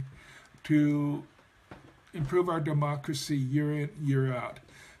working to improve our democracy year in, year out.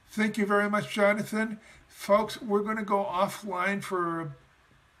 Thank you very much, Jonathan. Folks, we're going to go offline for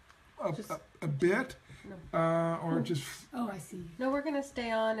a bit. No. I see. No, we're gonna stay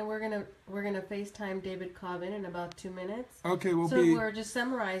on, and we're gonna FaceTime David Cobb in about 2 minutes. Okay, we're just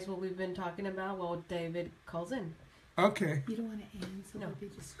summarize what we've been talking about while David calls in. Okay. You don't want to end, so maybe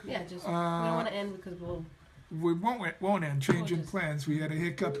just we don't want to end because we won't end. Changing plans. We had a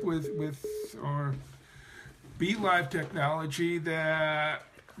hiccup with our Be Live technology that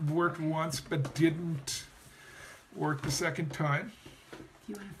worked once but didn't work the second time.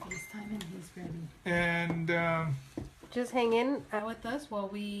 You want to FaceTime and he's ready. And just hang in with us while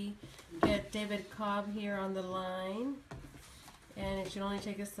we get David Cobb here on the line. And it should only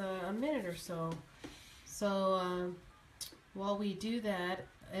take us a minute or so. So while we do that,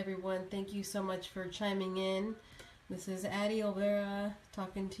 everyone, thank you so much for chiming in. This is Addie Olvera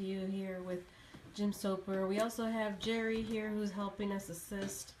talking to you here with Jim Soper. We also have Jerry here who's helping us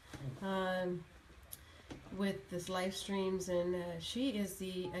assist with this live streams, and she is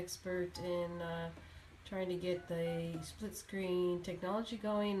the expert in trying to get the split screen technology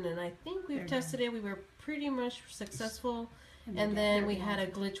going, and I think we've tested it. We were pretty much successful, and then we had a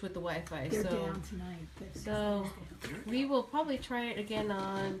glitch with the Wi-Fi. They're down tonight. So we will probably try it again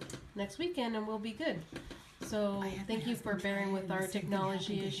on next weekend, and we'll be good. So thank you for bearing with our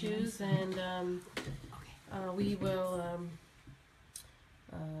technology issues, and we will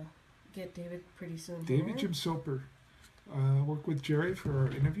get David pretty soon. David Jim Soper, work with Jerry for our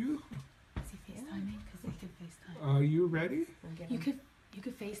interview. Is he FaceTiming? Because they could FaceTime. Are you ready? You could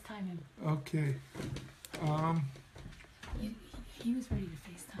FaceTime him. Okay. He was ready to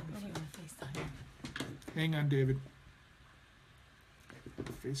FaceTime if you want to FaceTime him. Hang on, David.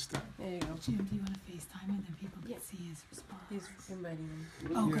 FaceTime. There you go. Jim, do you want to FaceTime him and people can see his response? He's inviting him.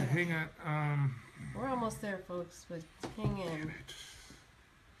 Oh, yeah, good. Hang on. We're almost there, folks, but hang in.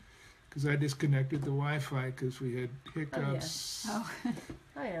 because I disconnected the Wi-Fi because we had hiccups. Oh.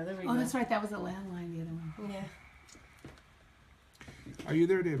 Oh yeah, there we Oh, go. that's right. That was a landline, the other one. Yeah. Are you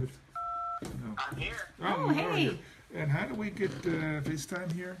there, David? No. I'm here. Oh, you are hey. here. And how do we get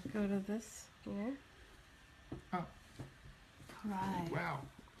FaceTime here? Go to this here. Right. Wow.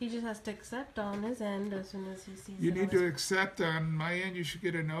 He just has to accept on his end as soon as he sees You it need on to his- accept on my end. You should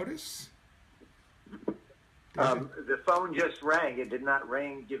get a notice. The phone just rang. It did not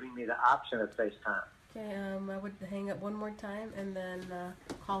ring, giving me the option of FaceTime. Okay, I would hang up one more time and then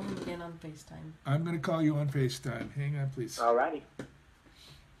call him again on FaceTime. I'm going to call you on FaceTime. Hang on, please. Alrighty.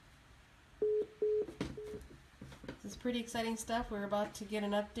 This is pretty exciting stuff. We're about to get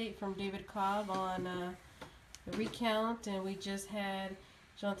an update from David Cobb on the recount, and we just had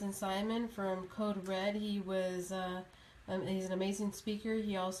Jonathan Simon from Code Red. He was he's an amazing speaker.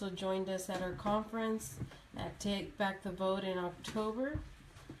 He also joined us at our conference at Take Back the Vote in October.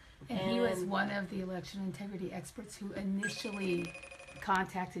 And he was And- one of the election integrity experts who initially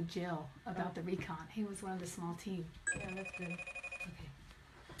contacted Jill about the recount. He was one of the small team. Yeah, that's good. Okay.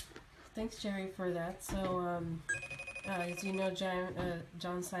 Thanks, Jerry, for that. So, as you know,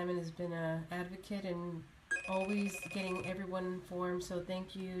 John Simon has been an advocate and always getting everyone informed. So,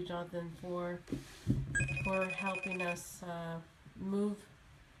 thank you, Jonathan, for helping us move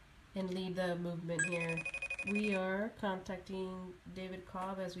and lead the movement here. We are contacting David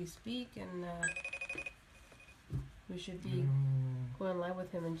Cobb as we speak, and we should be going live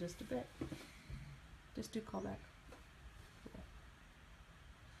with him in just a bit. Just do call back.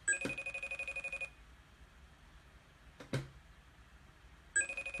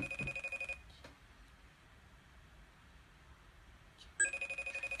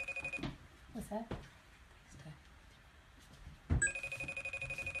 What's that?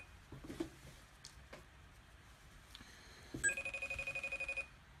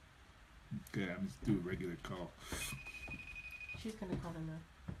 Okay, I'm just do a regular call. She's gonna call him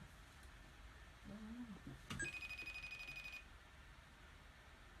now.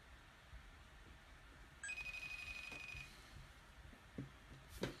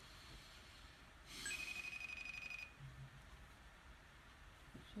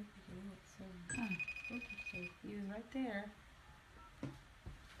 Should be getting it soon. Huh. Interesting. He was right there. I'm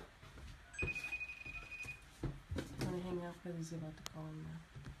gonna hang out because he's about to call him now.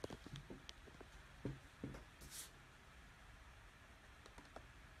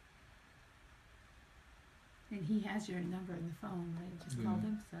 And he has your number in the phone, right? You just Yeah. called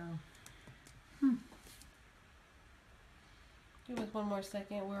him, so. Give us one more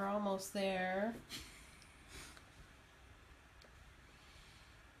second. We're almost there.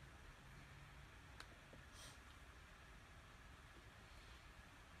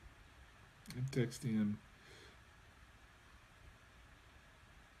 I'm texting him.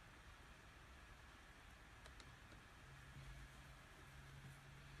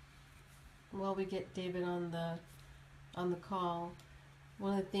 While we get David on the call,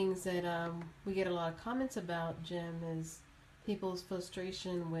 one of the things that we get a lot of comments about, Jim, is people's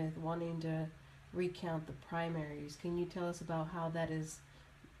frustration with wanting to recount the primaries. Can you tell us about how that is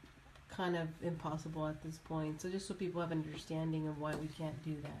kind of impossible at this point? So just so people have an understanding of why we can't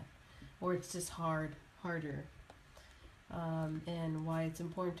do that, or it's just harder, and why it's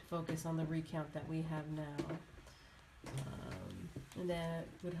important to focus on the recount that we have now. And that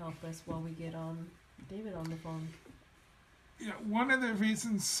would help us while we get David on the phone. Yeah, one of the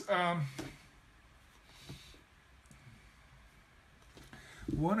reasons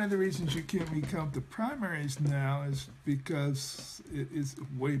you can't recount the primaries now is because it is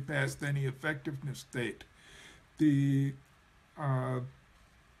way past any effectiveness date. It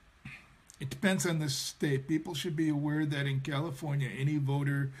depends on the state. People should be aware that in California, any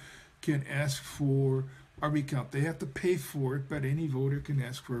voter can ask for a recount. They have to pay for it, but any voter can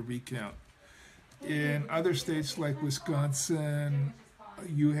ask for a recount. In other states like Wisconsin,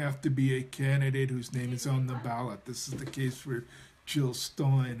 you have to be a candidate whose name is on the ballot. This is the case for Jill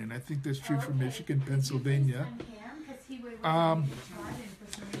Stein, and I think that's true for Michigan, Pennsylvania.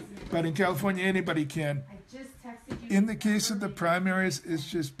 But in California, anybody can. In the case of the primaries, it's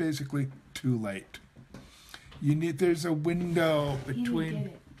just basically too late. There's a window between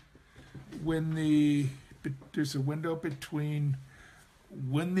there's a window between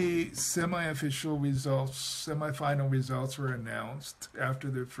when the semifinal results were announced after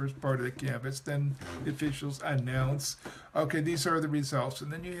the first part of the canvass. Then the officials announce, okay, these are the results,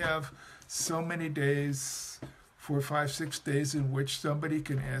 and then you have so many days, 4, 5, 6 days, in which somebody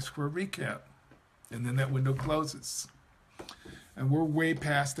can ask for a recount, and then that window closes, and we're way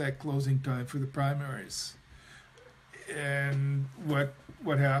past that closing time for the primaries. And what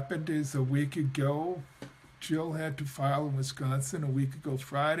happened is a week ago, Jill had to file in Wisconsin a week ago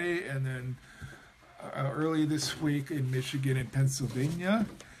Friday, and then early this week in Michigan and Pennsylvania.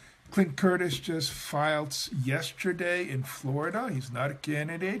 Clint Curtis just filed yesterday in Florida. He's not a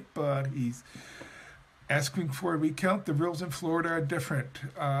candidate, but he's asking for a recount. The rules in Florida are different,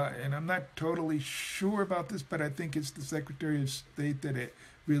 and I'm not totally sure about this, but I think it's the Secretary of State that it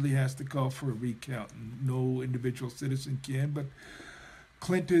really has to call for a recount. No individual citizen can, but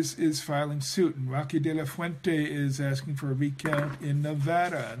Clint is filing suit, and Rocky De La Fuente is asking for a recount in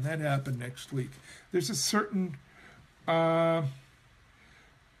Nevada, and that happened next week. There's a certain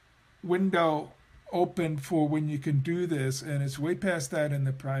window open for when you can do this, and it's way past that in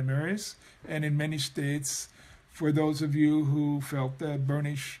the primaries. And in many states, for those of you who felt that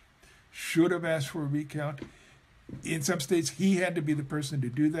Bernie should have asked for a recount, in some states he had to be the person to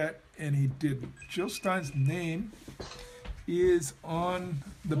do that, and he didn't. Jill Stein's name is on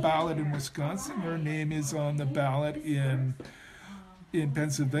the ballot in Wisconsin. Her name is on the ballot in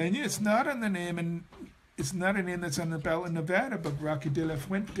Pennsylvania. It's not on the name, and it's not a name that's on the ballot in Nevada, but Rocky De La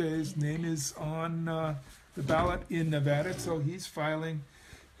Fuente's name is on the ballot in Nevada, so he's filing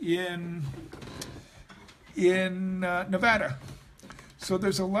in Nevada. So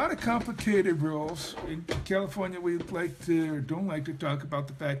there's a lot of complicated rules. In California, we like to, or don't like to talk about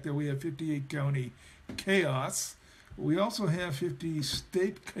the fact that we have 58 county chaos. We also have 50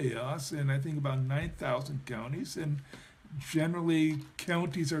 state chaos, and I think about 9,000 counties. And generally,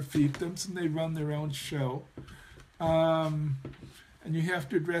 counties are fiefdoms, and they run their own show. And you have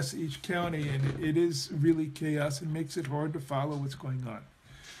to address each county, and it is really chaos and makes it hard to follow what's going on.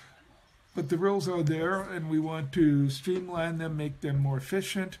 But the rules are there, and we want to streamline them, make them more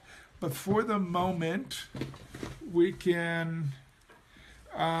efficient. But for the moment, we can...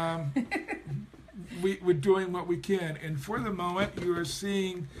 we're doing what we can. And for the moment, you are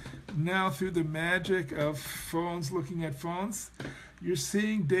seeing now through the magic of phones, looking at phones, you're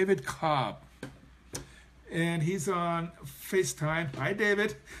seeing David Cobb. And he's on FaceTime. Hi,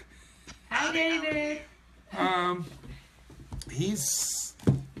 David. Hi, David. He's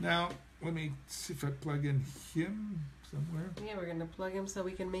now, let me see if I plug in him somewhere. Yeah, we're going to plug him so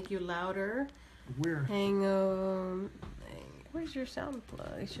we can make you louder. Where? Hang on. Where's your sound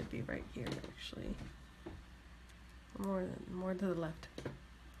plug? It should be right here, actually. More to the left.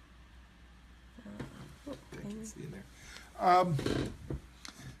 I can see in there.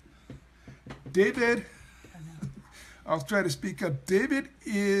 David, I'll try to speak up. David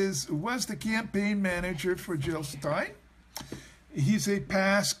was the campaign manager for Jill Stein. He's a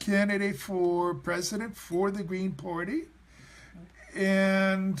past candidate for president for the Green Party.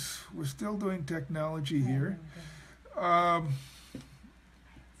 And we're still doing technology here.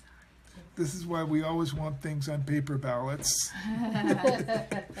 This is why we always want things on paper ballots.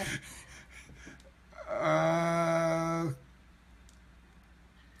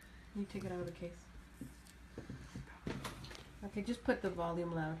 You take it out of the case. Okay, just put the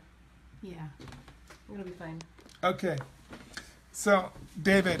volume loud. Yeah. It'll be fine. Okay. So,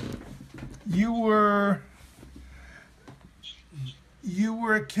 David, you were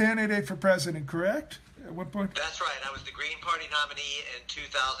a candidate for president, correct? At one point? That's right. I was the Green Party nominee in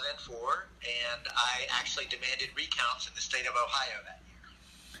 2004, and I actually demanded recounts in the state of Ohio that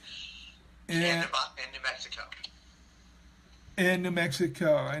year. And in New Mexico. In New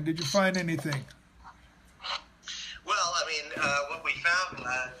Mexico. And did you find anything? Well, I mean, what we found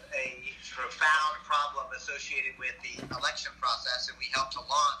was a profound problem associated with the election process, and we helped to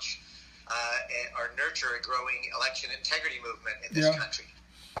launch or nurture a growing election integrity movement in this country.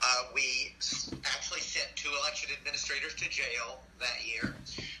 We actually sent 2 election administrators to jail that year.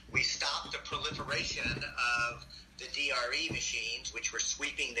 We stopped the proliferation of the DRE machines, which were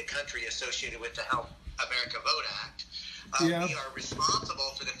sweeping the country associated with the Help America Vote Act. We are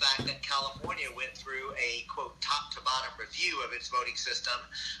responsible for the fact that California went through a, quote, top-to-bottom review of its voting system,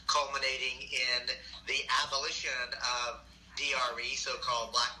 culminating in the abolition of DRE,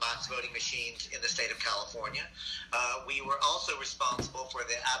 so-called black box voting machines in the state of California. We were also responsible for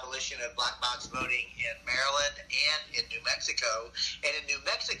the abolition of black box voting in Maryland and in New Mexico. And in New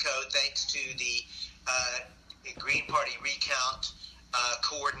Mexico, thanks to the Green Party recount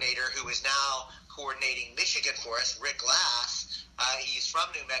coordinator who is now coordinating Michigan for us, Rick Glass, he's from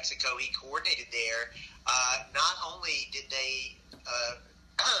New Mexico. He coordinated there. Not only did they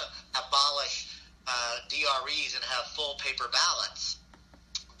abolish DREs and have full paper ballots,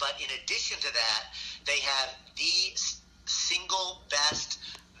 but in addition to that, they have the single best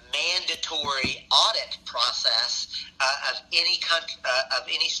mandatory audit process of any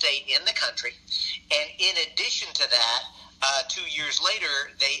state in the country, And in addition to that, 2 years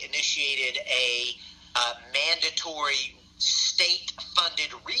later, they initiated a mandatory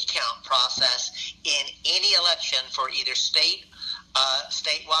state-funded recount process in any election for either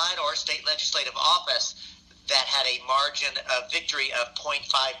statewide or state legislative office that had a margin of victory of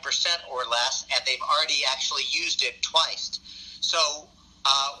 0.5% or less, and they've already actually used it twice. So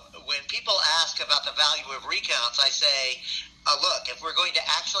when people ask about the value of recounts, I say, look, if we're going to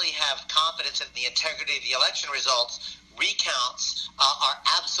actually have confidence in the integrity of the election results, recounts are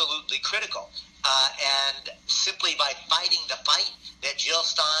absolutely critical. And simply by fighting the fight that Jill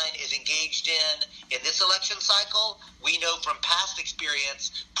Stein is engaged in this election cycle, we know from past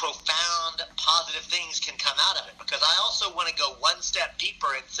experience profound positive things can come out of it. Because I also want to go one step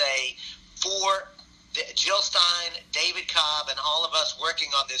deeper and say, for Jill Stein, David Cobb, and all of us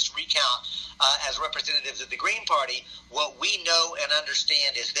working on this recount as representatives of the Green Party, what we know and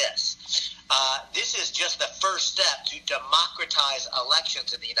understand is this. This is just the first step to democratize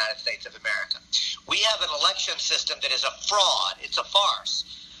elections in the United States of America. We have an election system that is a fraud. It's a farce.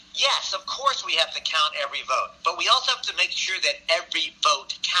 Yes, of course we have to count every vote, but we also have to make sure that every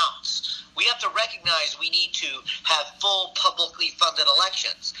vote counts. We have to recognize we need to have full publicly funded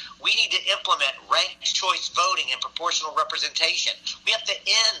elections. We need to implement ranked choice voting and proportional representation. We have to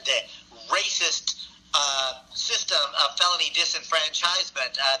end the racist system of felony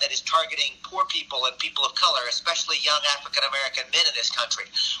disenfranchisement that is targeting poor people and people of color, especially young African-American men in this country.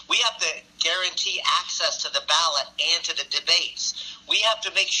 We have to guarantee access to the ballot and to the debates. We have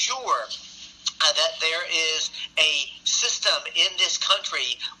to make sure that there is a system in this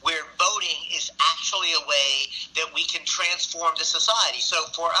country where voting is actually a way that we can transform the society. So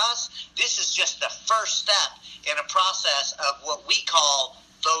for us, this is just the first step in a process of what we call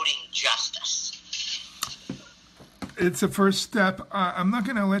voting justice. It's a first step. I'm not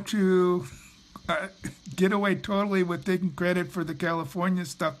going to let you get away totally with taking credit for the California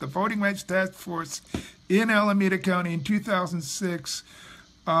stuff. The Voting Rights Task Force in Alameda County in 2006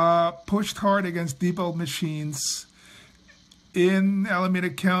 pushed hard against Diebold machines in Alameda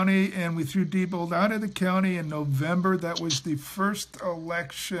County, and we threw Diebold out of the county in November. That was the first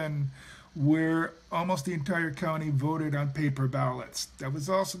election where almost the entire county voted on paper ballots. That was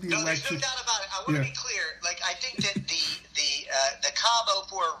also the election. There's no doubt about it. I want to be clear. I think that the Cobb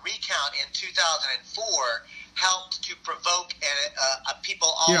 04 recount in 2004 helped to provoke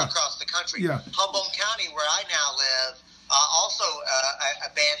people all across the country. Yeah. Humboldt County, where I now live, also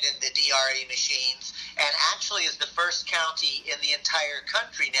abandoned the DRE machines, and actually is the first county in the entire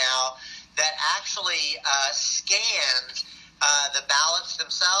country now that actually scans the ballots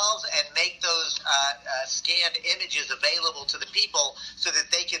themselves and make those scanned images available to the people so that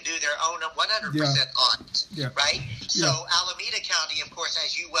they can do their own 100% audit, right? So Alameda County, of course,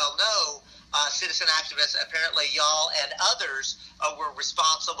 as you well know, citizen activists, apparently y'all and others were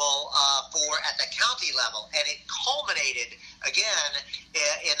responsible for at the county level. And it culminated, again,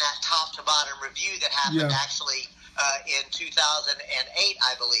 in that top-to-bottom review that happened actually in 2008,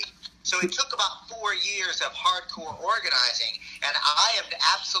 I believe. So it took about 4 years of hardcore organizing, and I am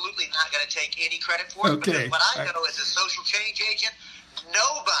absolutely not going to take any credit for it, because what I know as a social change agent,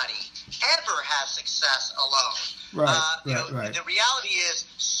 nobody ever has success alone. The reality is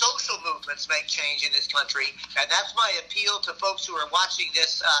social movements make change in this country, and that's my appeal to folks who are watching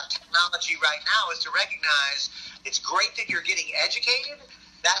this technology right now, is to recognize it's great that you're getting educated.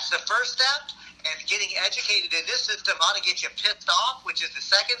 That's the first step. And getting educated in this system ought to get you pissed off, which is the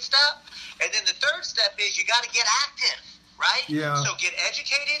second step. And then the third step is you got to get active, right? Yeah. So get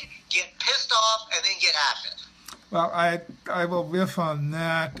educated, get pissed off, and then get active. Well, I will riff on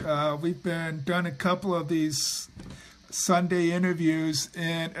that. We've done a couple of these Sunday interviews,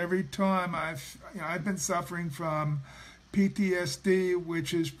 and every time I've been suffering from PTSD,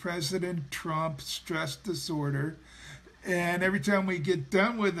 which is President Trump stress disorder. And every time we get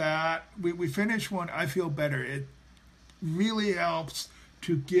done with that, we finish one, I feel better. It really helps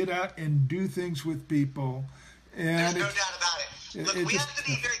to get out and do things with people. And there's no doubt about it. Look, we have to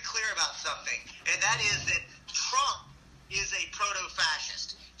be very clear about something, and that is that Trump is a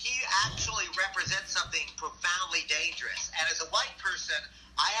proto-fascist. He actually represents something profoundly dangerous. And as a white person,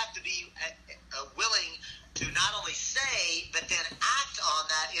 I have to be willing to not only say, but then act on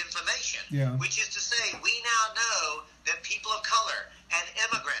that information, which is to say, we now know that people of color and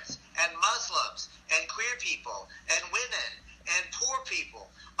immigrants and Muslims and queer people and women and poor people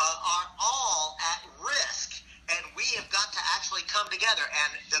are all at risk, and we have got to actually come together.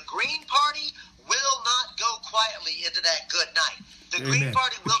 And the Green Party will not go quietly into that good night. The Green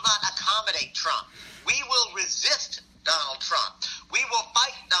Party will not accommodate Trump. We will resist Donald Trump. We will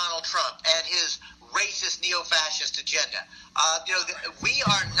fight Donald Trump and his racist, neo-fascist agenda. We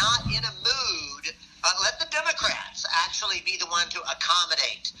are not in a mood. Let the Democrats actually be the one to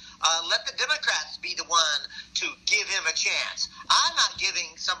accommodate. Let the Democrats be the one to give him a chance. I'm not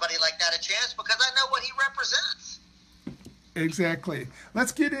giving somebody like that a chance because I know what he represents. Exactly.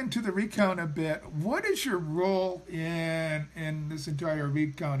 Let's get into the recount a bit. What is your role in this entire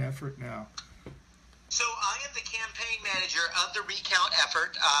recount effort now? So I am the campaign manager of the recount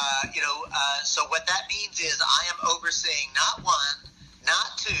effort. So what that means is I am overseeing not one,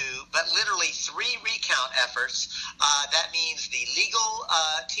 not two, but literally 3 recount efforts. That means the legal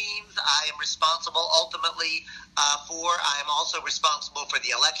teams I am responsible ultimately for. I am also responsible for the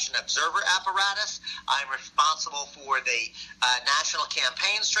election observer apparatus. I am responsible for the national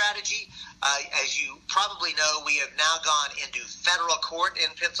campaign strategy. As you probably know, we have now gone into federal court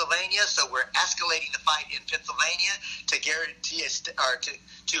in Pennsylvania, so we're escalating the fight in Pennsylvania to guarantee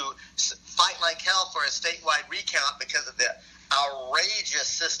to fight like hell for a statewide recount because of the outrageous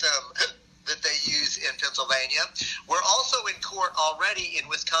system that they use in Pennsylvania. We're also in court already in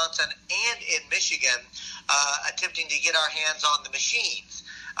Wisconsin and in Michigan, attempting to get our hands on the machines.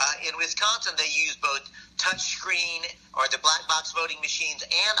 In Wisconsin, they use both touchscreen or the black box voting machines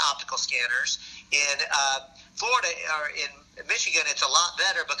and optical scanners. In Florida or in Michigan, it's a lot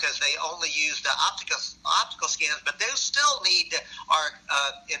better because they only use the optical scans, but they still need our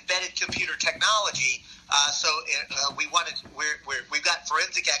embedded computer technology. We've got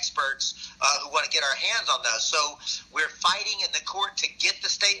forensic experts who want to get our hands on those. So we're fighting in the court to get the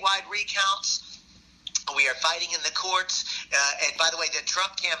statewide recounts. We are fighting in the courts. And by the way, the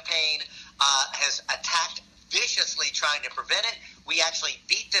Trump campaign has attacked viciously trying to prevent it. We actually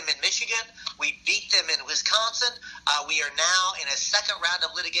beat them in Michigan. We beat them in Wisconsin. We are now in a second round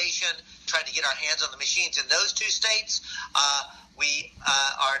of litigation trying to get our hands on the machines in those 2 states. We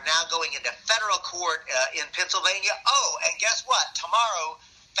are now going into federal court in Pennsylvania. Oh, and guess what? Tomorrow,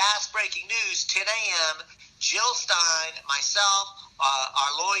 fast breaking news, 10 a.m., Jill Stein, myself,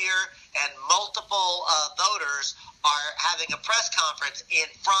 our lawyer, and multiple voters are having a press conference in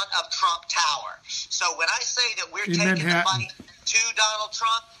front of Trump Tower. So when I say that we're taking the fight to Donald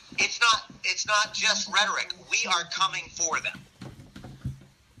Trump, it's not just rhetoric. We are coming for them.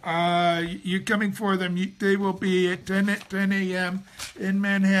 You're coming for them. They will be at 10 a.m. in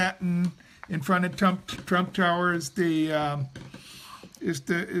Manhattan in front of Trump Tower is the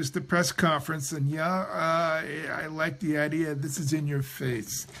press conference. And I like the idea. This is in your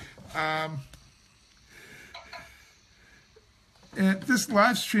face. And this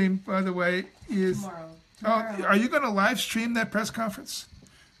live stream, by the way, is Tomorrow. Oh, are you going to live stream that press conference?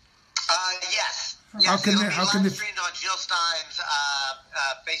 Yes. How can it'll they? be How live can they? streamed on Jill Stein's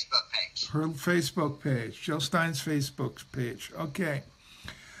Facebook page. Her Facebook page, Jill Stein's Facebook page. Okay.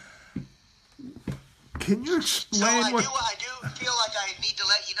 Can you explain I what? do feel like I need to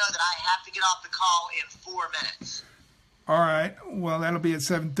let you know that I have to get off the call in 4 minutes. All right. Well, that'll be at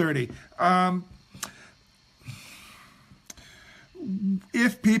 7:30.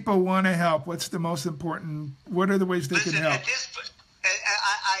 If people want to help, what's the most important? What are the ways they can help?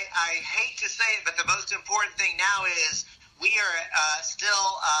 I hate to say it, but the most important thing now is we are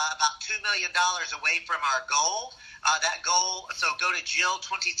still about $2 million away from our goal. That goal, so go to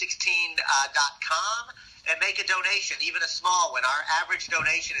jill2016.com and make a donation, even a small one. Our average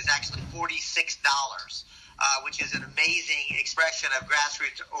donation is actually $46. Which is an amazing expression of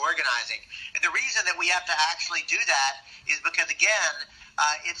grassroots organizing. And the reason that we have to actually do that is because, again,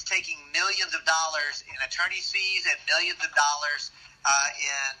 it's taking millions of dollars in attorney's fees and millions of dollars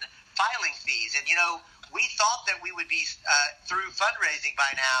in filing fees. And, we thought that we would be through fundraising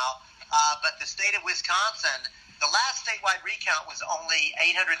by now, but the state of Wisconsin, the last statewide recount was only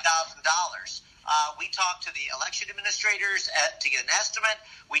 $800,000. We talked to the election administrators to get an estimate.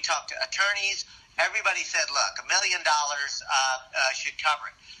 We talked to attorneys. Everybody said, look, $1 million should cover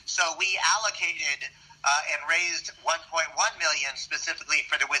it. So we allocated and raised $1.1 million specifically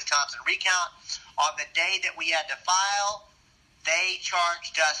for the Wisconsin recount. On the day that we had to file, they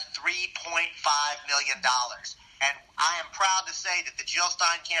charged us $3.5 million. And I am proud to say that the Jill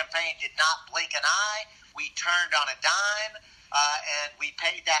Stein campaign did not blink an eye. We turned on a dime, and we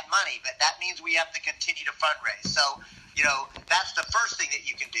paid that money. But that means we have to continue to fundraise. So, that's the first thing that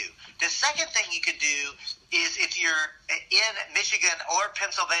you can do. The second thing you can do is if you're in Michigan or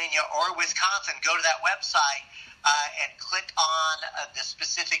Pennsylvania or Wisconsin, go to that website. and click on the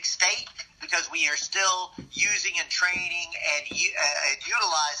specific state, because we are still using and training and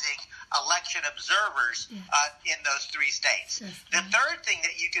utilizing election observers in those 3 states. The third thing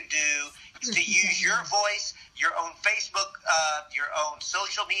that you can do is to use your voice, your own Facebook, your own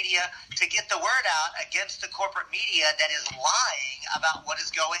social media to get the word out against the corporate media that is lying about what is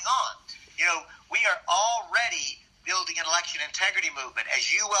going on. You know, we are already building an election integrity movement,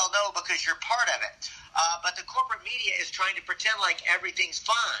 as you well know because you're part of it. But the corporate media is trying to pretend like everything's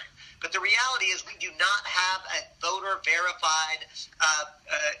fine. But the reality is we do not have a voter-verified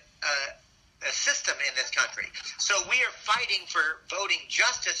system in this country. So we are fighting for voting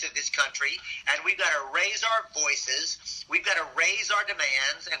justice in this country, and we've got to raise our voices, we've got to raise our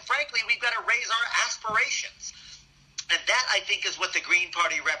demands, and frankly, we've got to raise our aspirations. And that, I think, is what the Green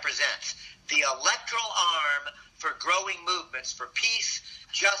Party represents, the electoral arm for growing movements for peace,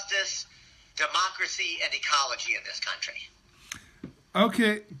 justice, democracy, and ecology in this country.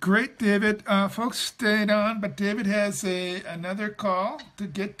 Okay, great, David. Folks stayed on, but David has another call to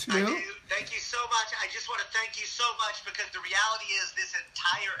get to. I do. Thank you so much. I just want to thank you so much, because the reality is this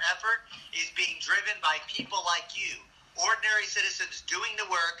entire effort is being driven by people like you, ordinary citizens doing the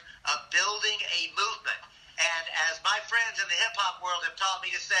work of building a movement. And as my friends in the hip-hop world have taught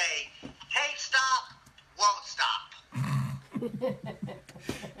me to say, can't stop, won't stop.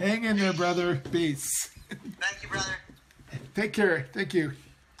 Hang in there, brother. Peace. Thank you, brother. Take care. Thank you.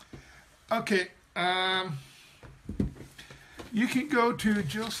 Okay. You can go to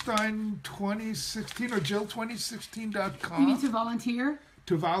Jill Stein 2016 or jill2016.com. You need to volunteer?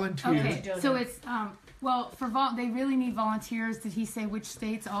 To volunteer. Okay, so it's, they really need volunteers. Did he say which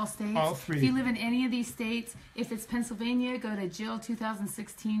states? All states? All 3. If you live in any of these states, if it's Pennsylvania, go to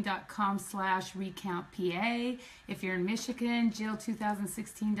jill2016.com/recountPA. If you're in Michigan,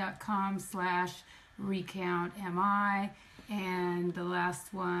 jill2016.com/recountMI. And the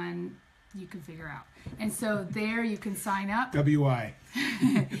last one you can figure out. And so there you can sign up. WI.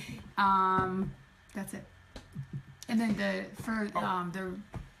 That's it. And then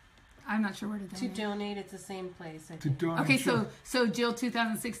I'm not sure where to donate. To donate, it's the same place. I To think. donate. Okay, so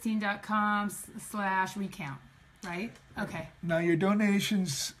jill2016.com/recount, right? Okay. Now your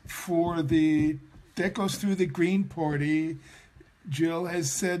donations that goes through the Green Party. Jill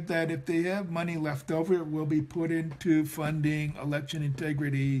has said that if they have money left over, it will be put into funding election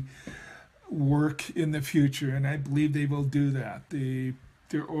integrity work in the future, and I believe they will do that.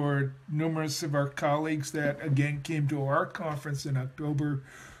 There are numerous of our colleagues that, again, came to our conference in October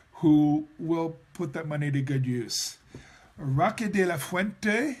who will put that money to good use. Roque de la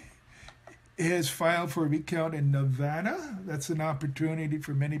Fuente has filed for a recount in Nevada. That's an opportunity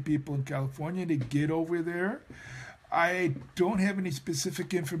for many people in California to get over there. I don't have any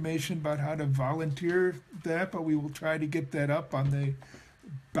specific information about how to volunteer that, but we will try to get that up on the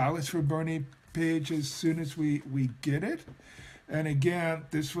Ballots for Bernie page as soon as we get it. And again,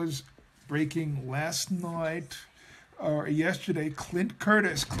 this was breaking last night or yesterday. Clint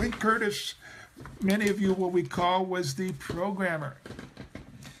Curtis, many of you will recall, was the programmer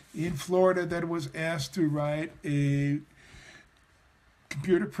in Florida that was asked to write a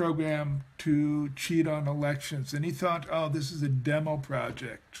computer program to cheat on elections. And he thought, this is a demo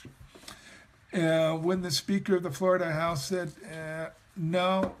project. When the Speaker of the Florida House said,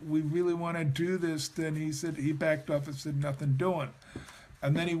 no, we really want to do this, then he backed off and said, nothing doing.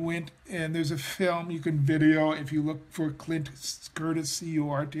 And then he went, and there's a film you can video. If you look for Clint Curtis, Curtis,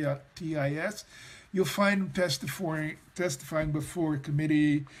 you'll find him testifying before a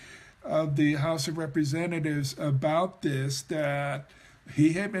committee of the House of Representatives about this, that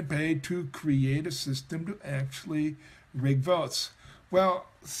he had been paid to create a system to actually rig votes. Well,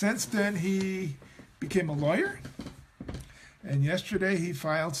 since then, he became a lawyer. And yesterday, he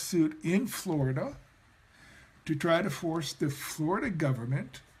filed suit in Florida to try to force the Florida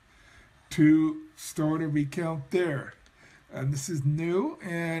government to start a recount there. And this is new.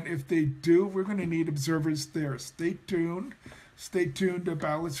 And if they do, we're going to need observers there. Stay tuned. Stay tuned to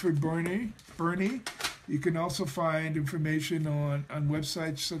Ballots for Bernie. You can also find information on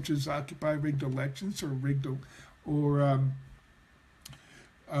websites such as Occupy Rigged Elections or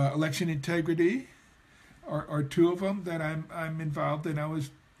Election Integrity, are 2 of them that I'm involved in. I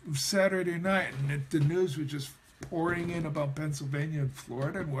was Saturday night, and the news was just pouring in about Pennsylvania and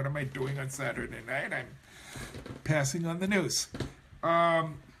Florida. And what am I doing on Saturday night? I'm passing on the news.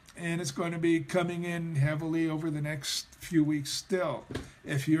 And it's going to be coming in heavily over the next few weeks still.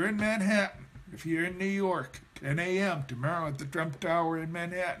 If you're in Manhattan, if you're in New York, 10 a.m. tomorrow at the Trump Tower in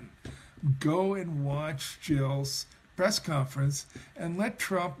Manhattan, go and watch Jill's press conference and let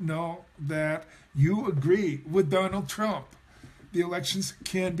Trump know that you agree with Donald Trump. The elections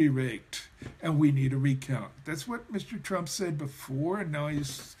can be rigged, and we need a recount. That's what Mr. Trump said before, and now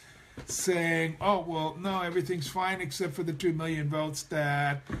he's saying, oh, well, no, everything's fine except for the 2 million votes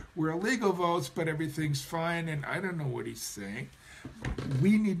that were illegal votes, but everything's fine, and I don't know what he's saying.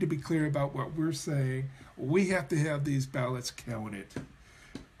 We need to be clear about what we're saying. We have to have these ballots counted.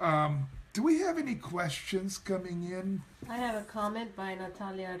 Do we have any questions coming in? I have a comment by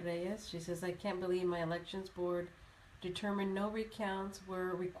Natalia Reyes. She says, I can't believe my elections board determined no recounts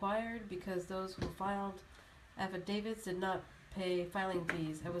were required because those who filed affidavits did not pay filing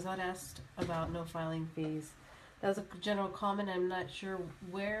fees. I was not asked about no filing fees. That was a general comment. I'm not sure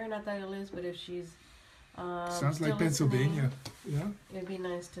where Natalia lives, but if she's Sounds still like Pennsylvania. listening, it'd be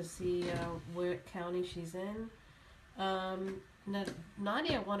nice to see what county she's in.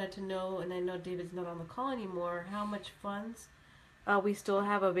 Nadia wanted to know, and I know David's not on the call anymore, how much funds we still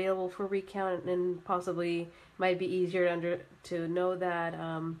have available for recount, and possibly might be easier to know that,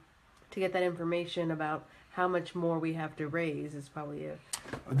 to get that information about how much more we have to raise is probably it.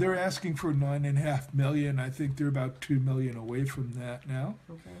 They're asking for $9.5 million. I think they're about $2 million away from that now.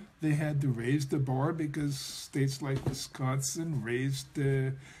 Okay. They had to raise the bar because states like Wisconsin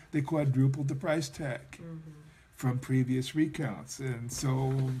they quadrupled the price tag from previous recounts, and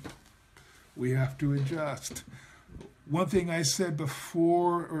so we have to adjust. One thing I said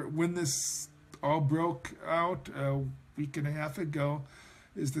before, or when this all broke out a week and a half ago,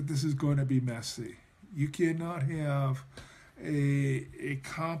 is that this is going to be messy. You cannot have a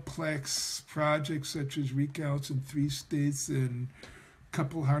complex project such as recounts in 3 states and a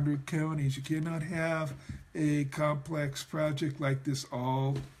couple hundred counties. You cannot have a complex project like this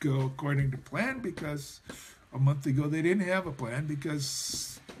all go according to plan, because a month ago they didn't have a plan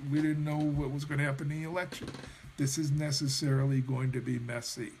because we didn't know what was going to happen in the election. This is necessarily going to be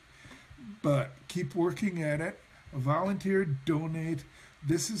messy. But keep working at it. Volunteer, donate.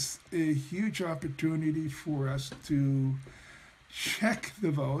 This is a huge opportunity for us to check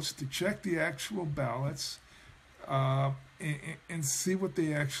the votes, to check the actual ballots, and see what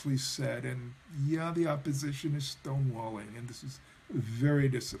they actually said. And yeah, the opposition is stonewalling, and this is very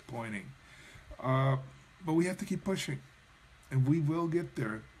disappointing. But we have to keep pushing, and we will get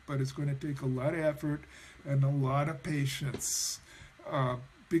there. But it's going to take a lot of effort and a lot of patience,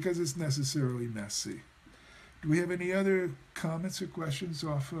 because it's necessarily messy. Do we have any other comments or questions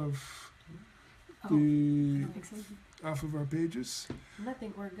off of our pages? I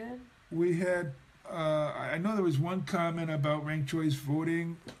think we're good. We had, I know there was one comment about ranked choice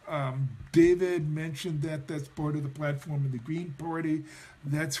voting. David mentioned that that's part of the platform of the Green Party.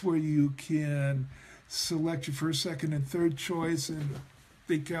 That's where you can select your first, second, and third choice, and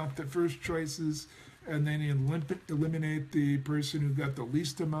they count the first choices, and then you eliminate the person who got the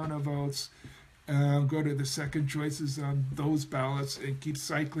least amount of votes. Go to the second choices on those ballots and keep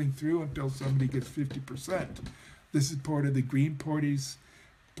cycling through until somebody gets 50%. This is part of the Green Party's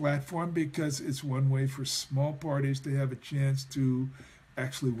platform because it's one way for small parties to have a chance to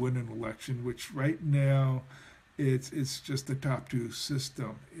actually win an election, which right now it's just the top 2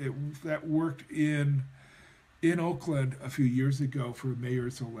 system. That worked in Oakland a few years ago for a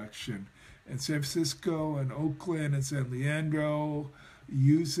mayor's election. And San Francisco and Oakland and San Leandro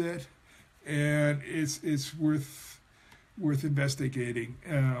use it. And it's worth investigating.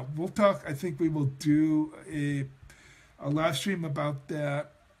 We'll talk. I think we will do a live stream about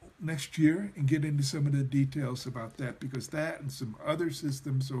that next year and get into some of the details about that, because that and some other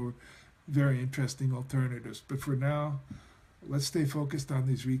systems are very interesting alternatives. But for now, let's stay focused on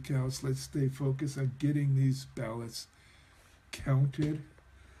these recounts. Let's stay focused on getting these ballots counted.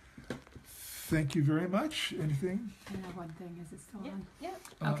 Thank you very much. Anything? I have one thing. Is it still on? Yeah.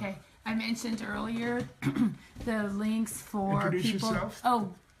 Okay. I mentioned earlier the links for Introduce people. yourself.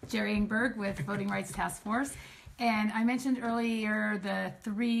 Oh, Jerry Ingberg with Voting Rights Task Force. And I mentioned earlier the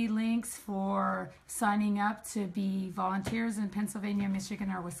 3 links for signing up to be volunteers in Pennsylvania,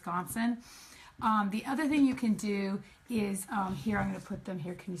 Michigan, or Wisconsin. The other thing you can do is, here, I'm going to put them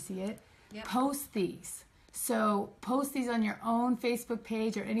here. Can you see it? Yep. Post these. So post these on your own Facebook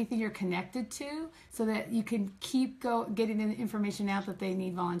page or anything you're connected to, so that you can keep getting the information out that they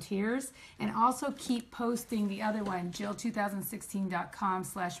need volunteers, and also keep posting the other one,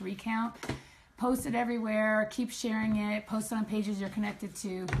 jill2016.com/recount. Post it everywhere. Keep sharing it. Post it on pages you're connected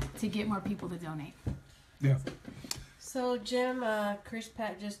to get more people to donate. Yeah. So Jim, Chris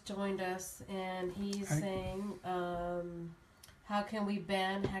Pat just joined us, and he's saying, how can we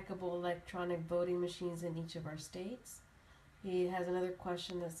ban hackable electronic voting machines in each of our states? He has another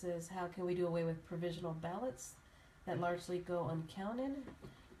question that says, how can we do away with provisional ballots that largely go uncounted?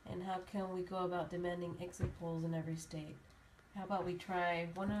 And how can we go about demanding exit polls in every state? How about we try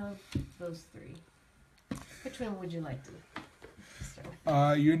one of those three? Which one would you like to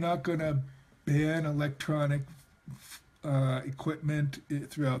start? You're not going to ban electronic equipment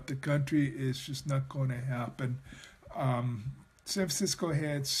throughout the country. It's just not going to happen. San Francisco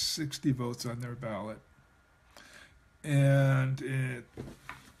had 60 votes on their ballot. And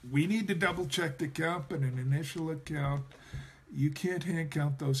we need to double check the count, but an initial count, you can't hand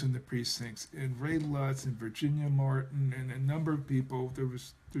count those in the precincts. And Ray Lutz and Virginia Martin and a number of people,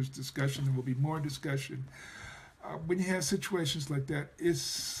 there's discussion, there will be more discussion. When you have situations like that,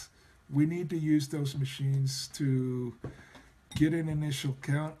 we need to use those machines to get an initial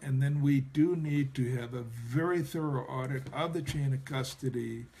count, and then we do need to have a very thorough audit of the chain of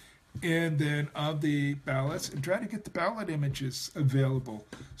custody and then of the ballots, and try to get the ballot images available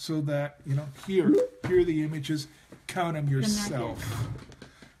so that, here are the images, count them yourself.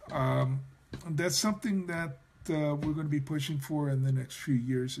 That's something that we're going to be pushing for in the next few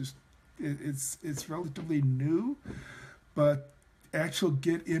years. It's relatively new, but actual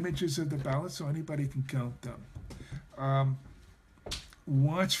get images of the ballots so anybody can count them.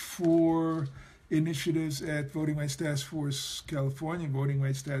 Watch for initiatives at Voting Rights Task Force California, Voting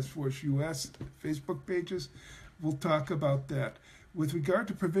Rights Task Force US Facebook pages. We'll talk about that. With regard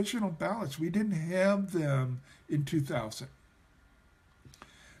to provisional ballots, we didn't have them in 2000.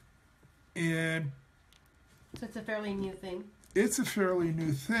 And So it's a fairly new thing. it's a fairly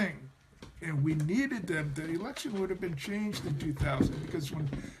new thing. And we needed them. The election would have been changed in 2000 because when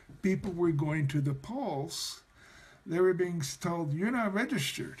people were going to the polls, they were being told, you're not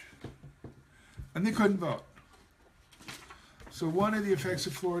registered. And they couldn't vote. So one of the effects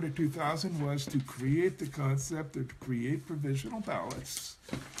of Florida 2000 was to create the concept or to create provisional ballots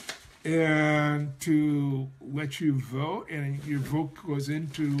and to let you vote, and your vote goes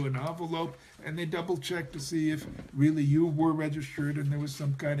into an envelope, and they double check to see if really you were registered and there was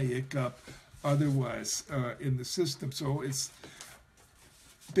some kind of hiccup otherwise in the system. So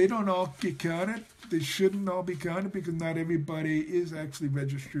they don't all get counted. They shouldn't all be counted because not everybody is actually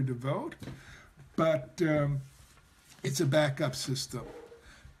registered to vote. But it's a backup system.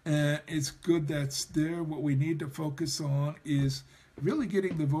 And it's good that's there. What we need to focus on is really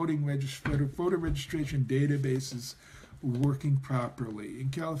getting the voter registration databases working properly. In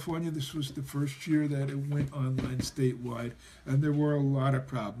California, this was the first year that it went online statewide, and there were a lot of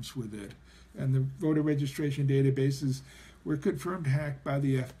problems with it. And the voter registration databases were confirmed hacked by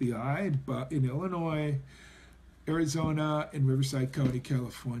the FBI in Illinois, Arizona, and Riverside County,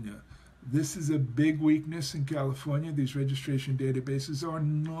 California. This is a big weakness in California. These registration databases are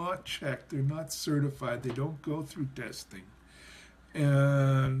not checked. They're not certified. They don't go through testing.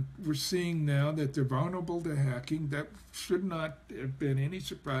 And we're seeing now that they're vulnerable to hacking. That should not have been any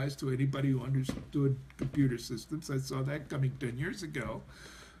surprise to anybody who understood computer systems. I saw that coming 10 years ago.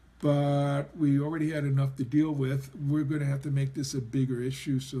 But we already had enough to deal with. We're going to have to make this a bigger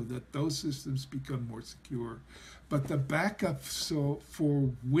issue so that those systems become more secure. But the backup for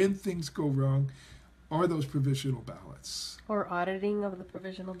when things go wrong are those provisional ballots. Or auditing of the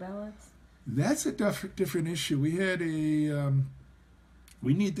provisional ballots? That's a different issue. We had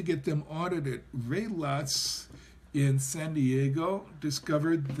we need to get them audited. Ray Lutz in San Diego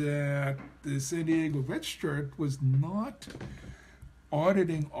discovered that the San Diego Register was not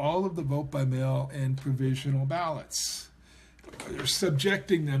auditing all of the vote by mail and provisional ballots. They're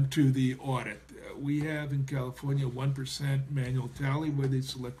subjecting them to the audit. We have in California 1% manual tally where they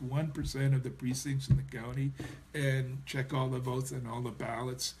select 1% of the precincts in the county and check all the votes and all the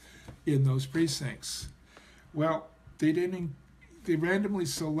ballots in those precincts. Well, they randomly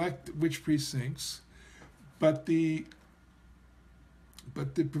select which precincts, but the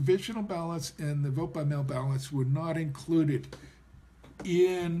provisional ballots and the vote by mail ballots were not included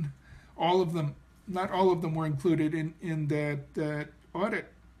in all of them. Not all of them were included in that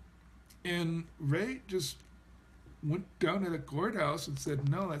audit. And Ray just went down to the courthouse and said,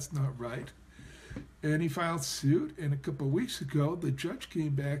 no, that's not right. And he filed suit. And a couple of weeks ago, the judge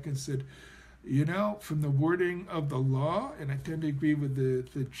came back and said, from the wording of the law, and I tend to agree with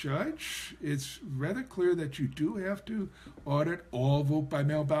the judge, it's rather clear that you do have to audit all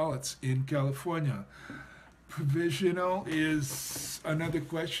vote-by-mail ballots in California. Provisional is another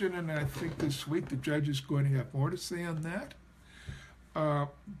question, and I think this week the judge is going to have more to say on that.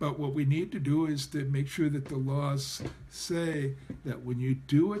 But what we need to do is to make sure that the laws say that when you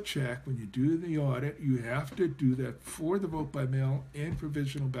do a check, when you do the audit, you have to do that for the vote by mail and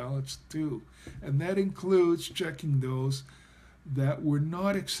provisional ballots too. And that includes checking those that were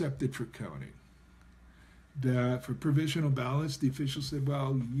not accepted for counting. that for provisional ballots, the officials said,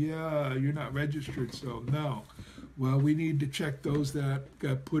 well, yeah, you're not registered, so no. Well, we need to check those that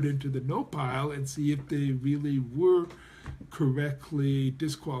got put into the no pile and see if they really were correctly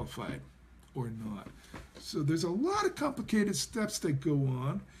disqualified or not. So there's a lot of complicated steps that go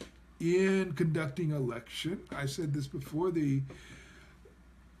on in conducting election. I said this before, the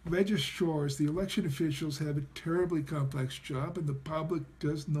registrars, the election officials have a terribly complex job, and the public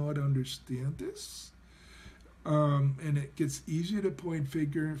does not understand this. And it gets easier to point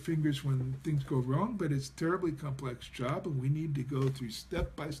fingers when things go wrong, but it's a terribly complex job, and we need to go through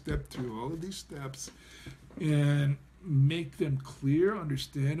step by step through all of these steps and make them clear,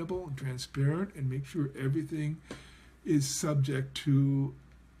 understandable, and transparent, and make sure everything is subject to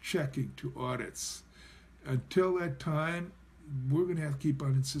checking, to audits. Until that time, we're going to have to keep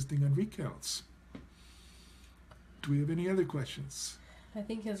on insisting on recounts. Do we have any other questions? I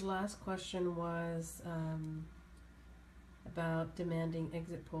think his last question was about demanding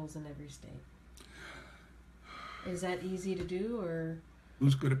exit polls in every state. Is that easy to do, or?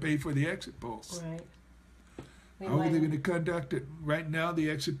 Who's going to pay for the exit polls? Right. How are they going to conduct it? Right now, the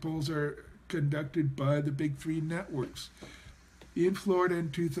exit polls are conducted by the big three networks. In Florida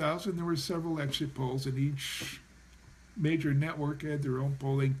in 2000, there were several exit polls, and each major network had their own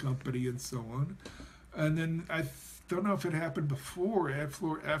polling company and so on. And then I don't know if it happened before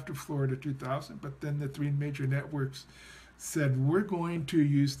or after Florida 2000, but then the three major networks said, we're going to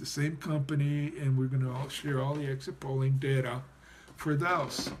use the same company and we're going to all share all the exit polling data for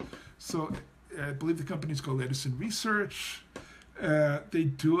those. So I believe the company is called Edison Research. They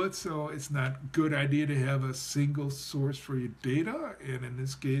do it, so it's not a good idea to have a single source for your data, and in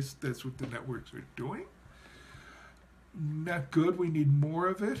this case, that's what the networks are doing. Not good. We need more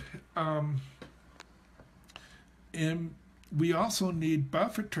of it. And we also need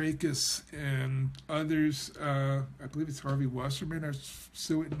Bob Fitrakis and others, I believe it's Harvey Wasserman, or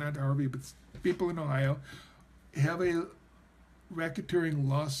not Harvey, but people in Ohio, have a racketeering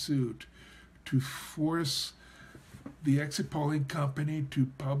lawsuit to force the exit polling company to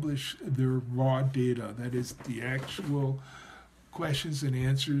publish their raw data. That is the actual questions and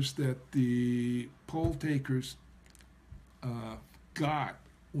answers that the poll takers got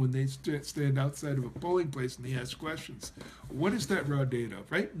when they stand outside of a polling place and they ask questions. What is that raw data?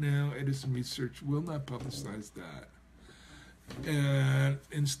 Right now, Edison Research will not publicize that. And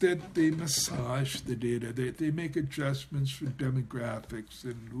instead, they massage the data. They make adjustments for demographics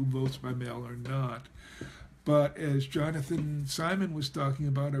and who votes by mail or not. But as Jonathan Simon was talking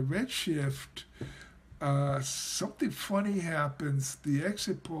about a redshift, something funny happens. The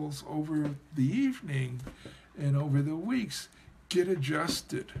exit polls over the evening and over the weeks get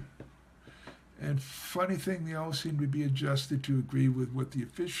adjusted. And funny thing, they all seem to be adjusted to agree with what the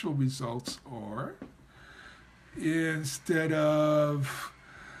official results are, instead of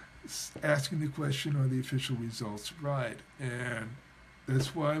asking the question, are the official results right? And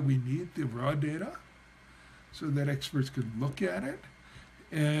that's why we need the raw data, so that experts can look at it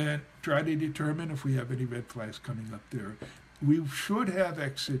and try to determine if we have any red flags coming up there. We should have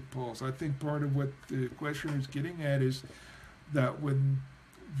exit polls. I think part of what the questioner is getting at is that when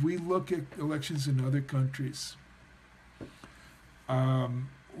we look at elections in other countries,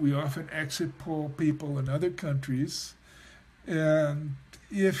 we often exit poll people in other countries, and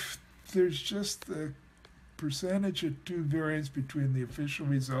if there's just a percentage or two variance between the official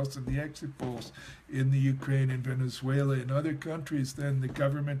results and the exit polls in the Ukraine and Venezuela and other countries, then the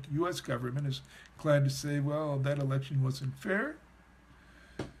government, U.S. government, is inclined to say, well, that election wasn't fair.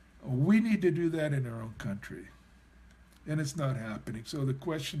 We need to do that in our own country. And it's not happening. So the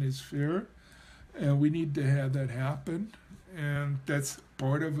question is fair, and we need to have that happen. And that's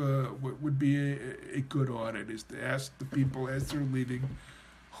part of what would be a good audit, is to ask the people as they're leaving,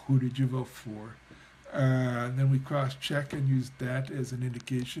 who did you vote for? And then we cross-check and use that as an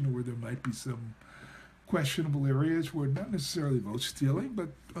indication where there might be some questionable areas where not necessarily vote stealing, but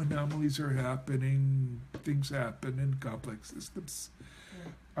anomalies are happening, things happen in complex systems.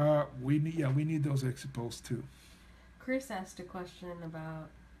 We need those exit polls too. Chris asked a question about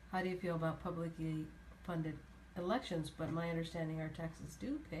how do you feel about publicly funded elections, but my understanding our taxes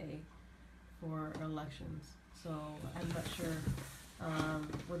do pay for elections. So I'm not sure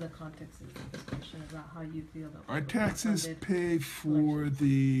what the context is of this question about how you feel about our taxes pay for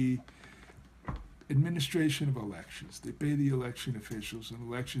the administration of elections. They pay the election officials and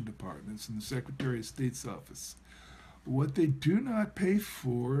election departments and the Secretary of State's office. What they do not pay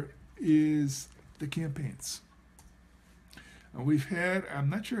for is the campaigns. We've had, I'm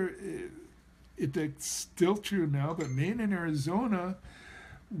not sure if that's still true now, but Maine and Arizona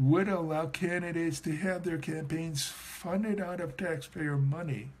would allow candidates to have their campaigns funded out of taxpayer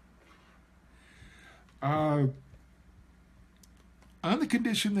money on the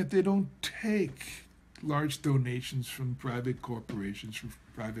condition that they don't take large donations from private corporations, from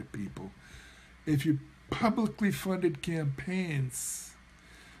private people. If you publicly funded campaigns,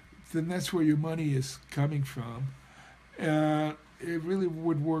 then that's where your money is coming from. It really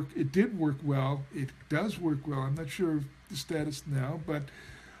would work. It did work well. It does work well. I'm not sure of the status now, but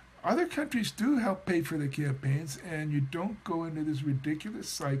other countries do help pay for the campaigns, and you don't go into this ridiculous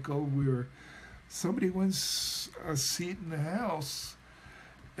cycle where somebody wins a seat in the House,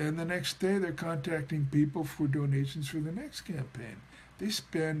 and the next day they're contacting people for donations for the next campaign. They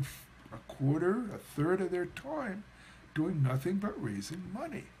spend a quarter, a third of their time doing nothing but raising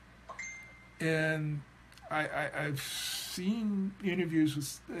money. And I've seen interviews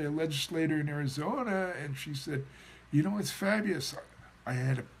with a legislator in Arizona, and she said, you know, it's fabulous. I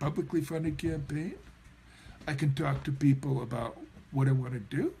had a publicly funded campaign. I can talk to people about what I want to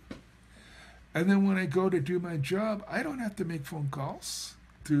do. And then when I go to do my job, I don't have to make phone calls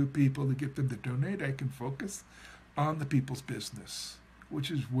to people to get them to donate. I can focus on the people's business, which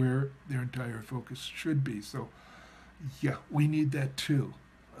is where their entire focus should be. So, yeah, we need that too.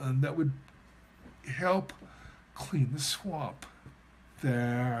 And that would help clean the swamp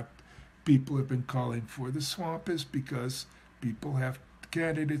that people have been calling for. The swamp is because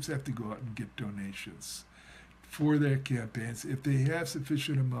candidates have to go out and get donations for their campaigns. If they have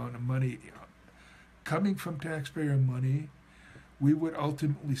sufficient amount of money coming from taxpayer money, we would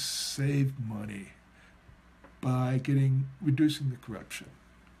ultimately save money by reducing the corruption,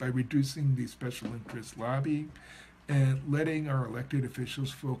 by reducing the special interest lobbying, and letting our elected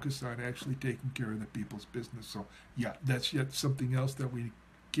officials focus on actually taking care of the people's business. So, yeah, that's yet something else that we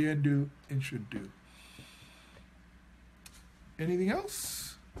can do and should do. Anything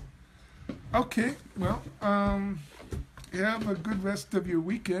else? Okay, well, have a good rest of your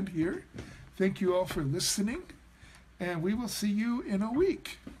weekend here. Thank you all for listening, and we will see you in a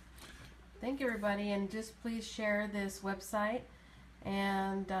week. Thank you, everybody, and just please share this website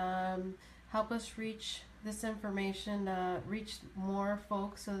and help us reach this information, reach more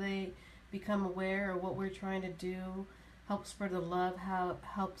folks so they become aware of what we're trying to do, help spread the love,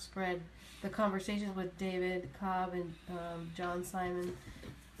 help spread the conversations with David Cobb and John Simon,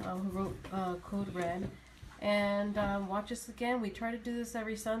 who wrote Code Red. And watch us again. We try to do this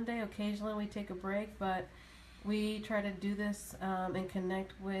every Sunday. Occasionally we take a break, but we try to do this and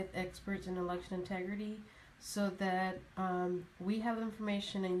connect with experts in election integrity so that we have the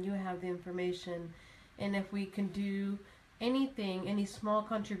information and you have the information. And if we can do anything, any small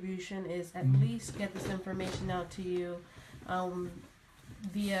contribution is at least get this information out to you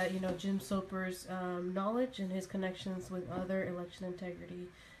via, Jim Soper's knowledge and his connections with other election integrity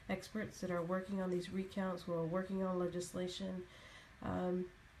experts that are working on these recounts, who are working on legislation.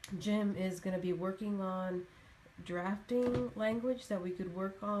 Jim is going to be working on drafting language that we could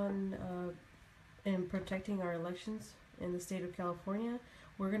work on in protecting our elections in the state of California.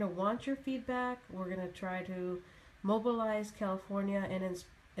 We're going to want your feedback. We're going to try to mobilize California and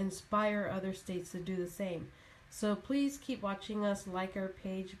inspire other states to do the same. So please keep watching us, like our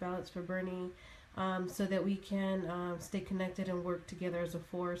page, Ballots for Bernie, so that we can stay connected and work together as a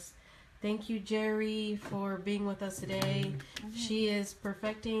force. Thank you, Jerry, for being with us today. She is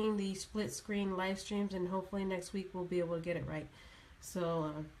perfecting the split screen live streams, and hopefully next week we'll be able to get it right.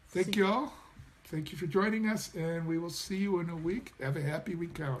 So thank you all. Thank you for joining us, and we will see you in a week. Have a happy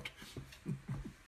recount.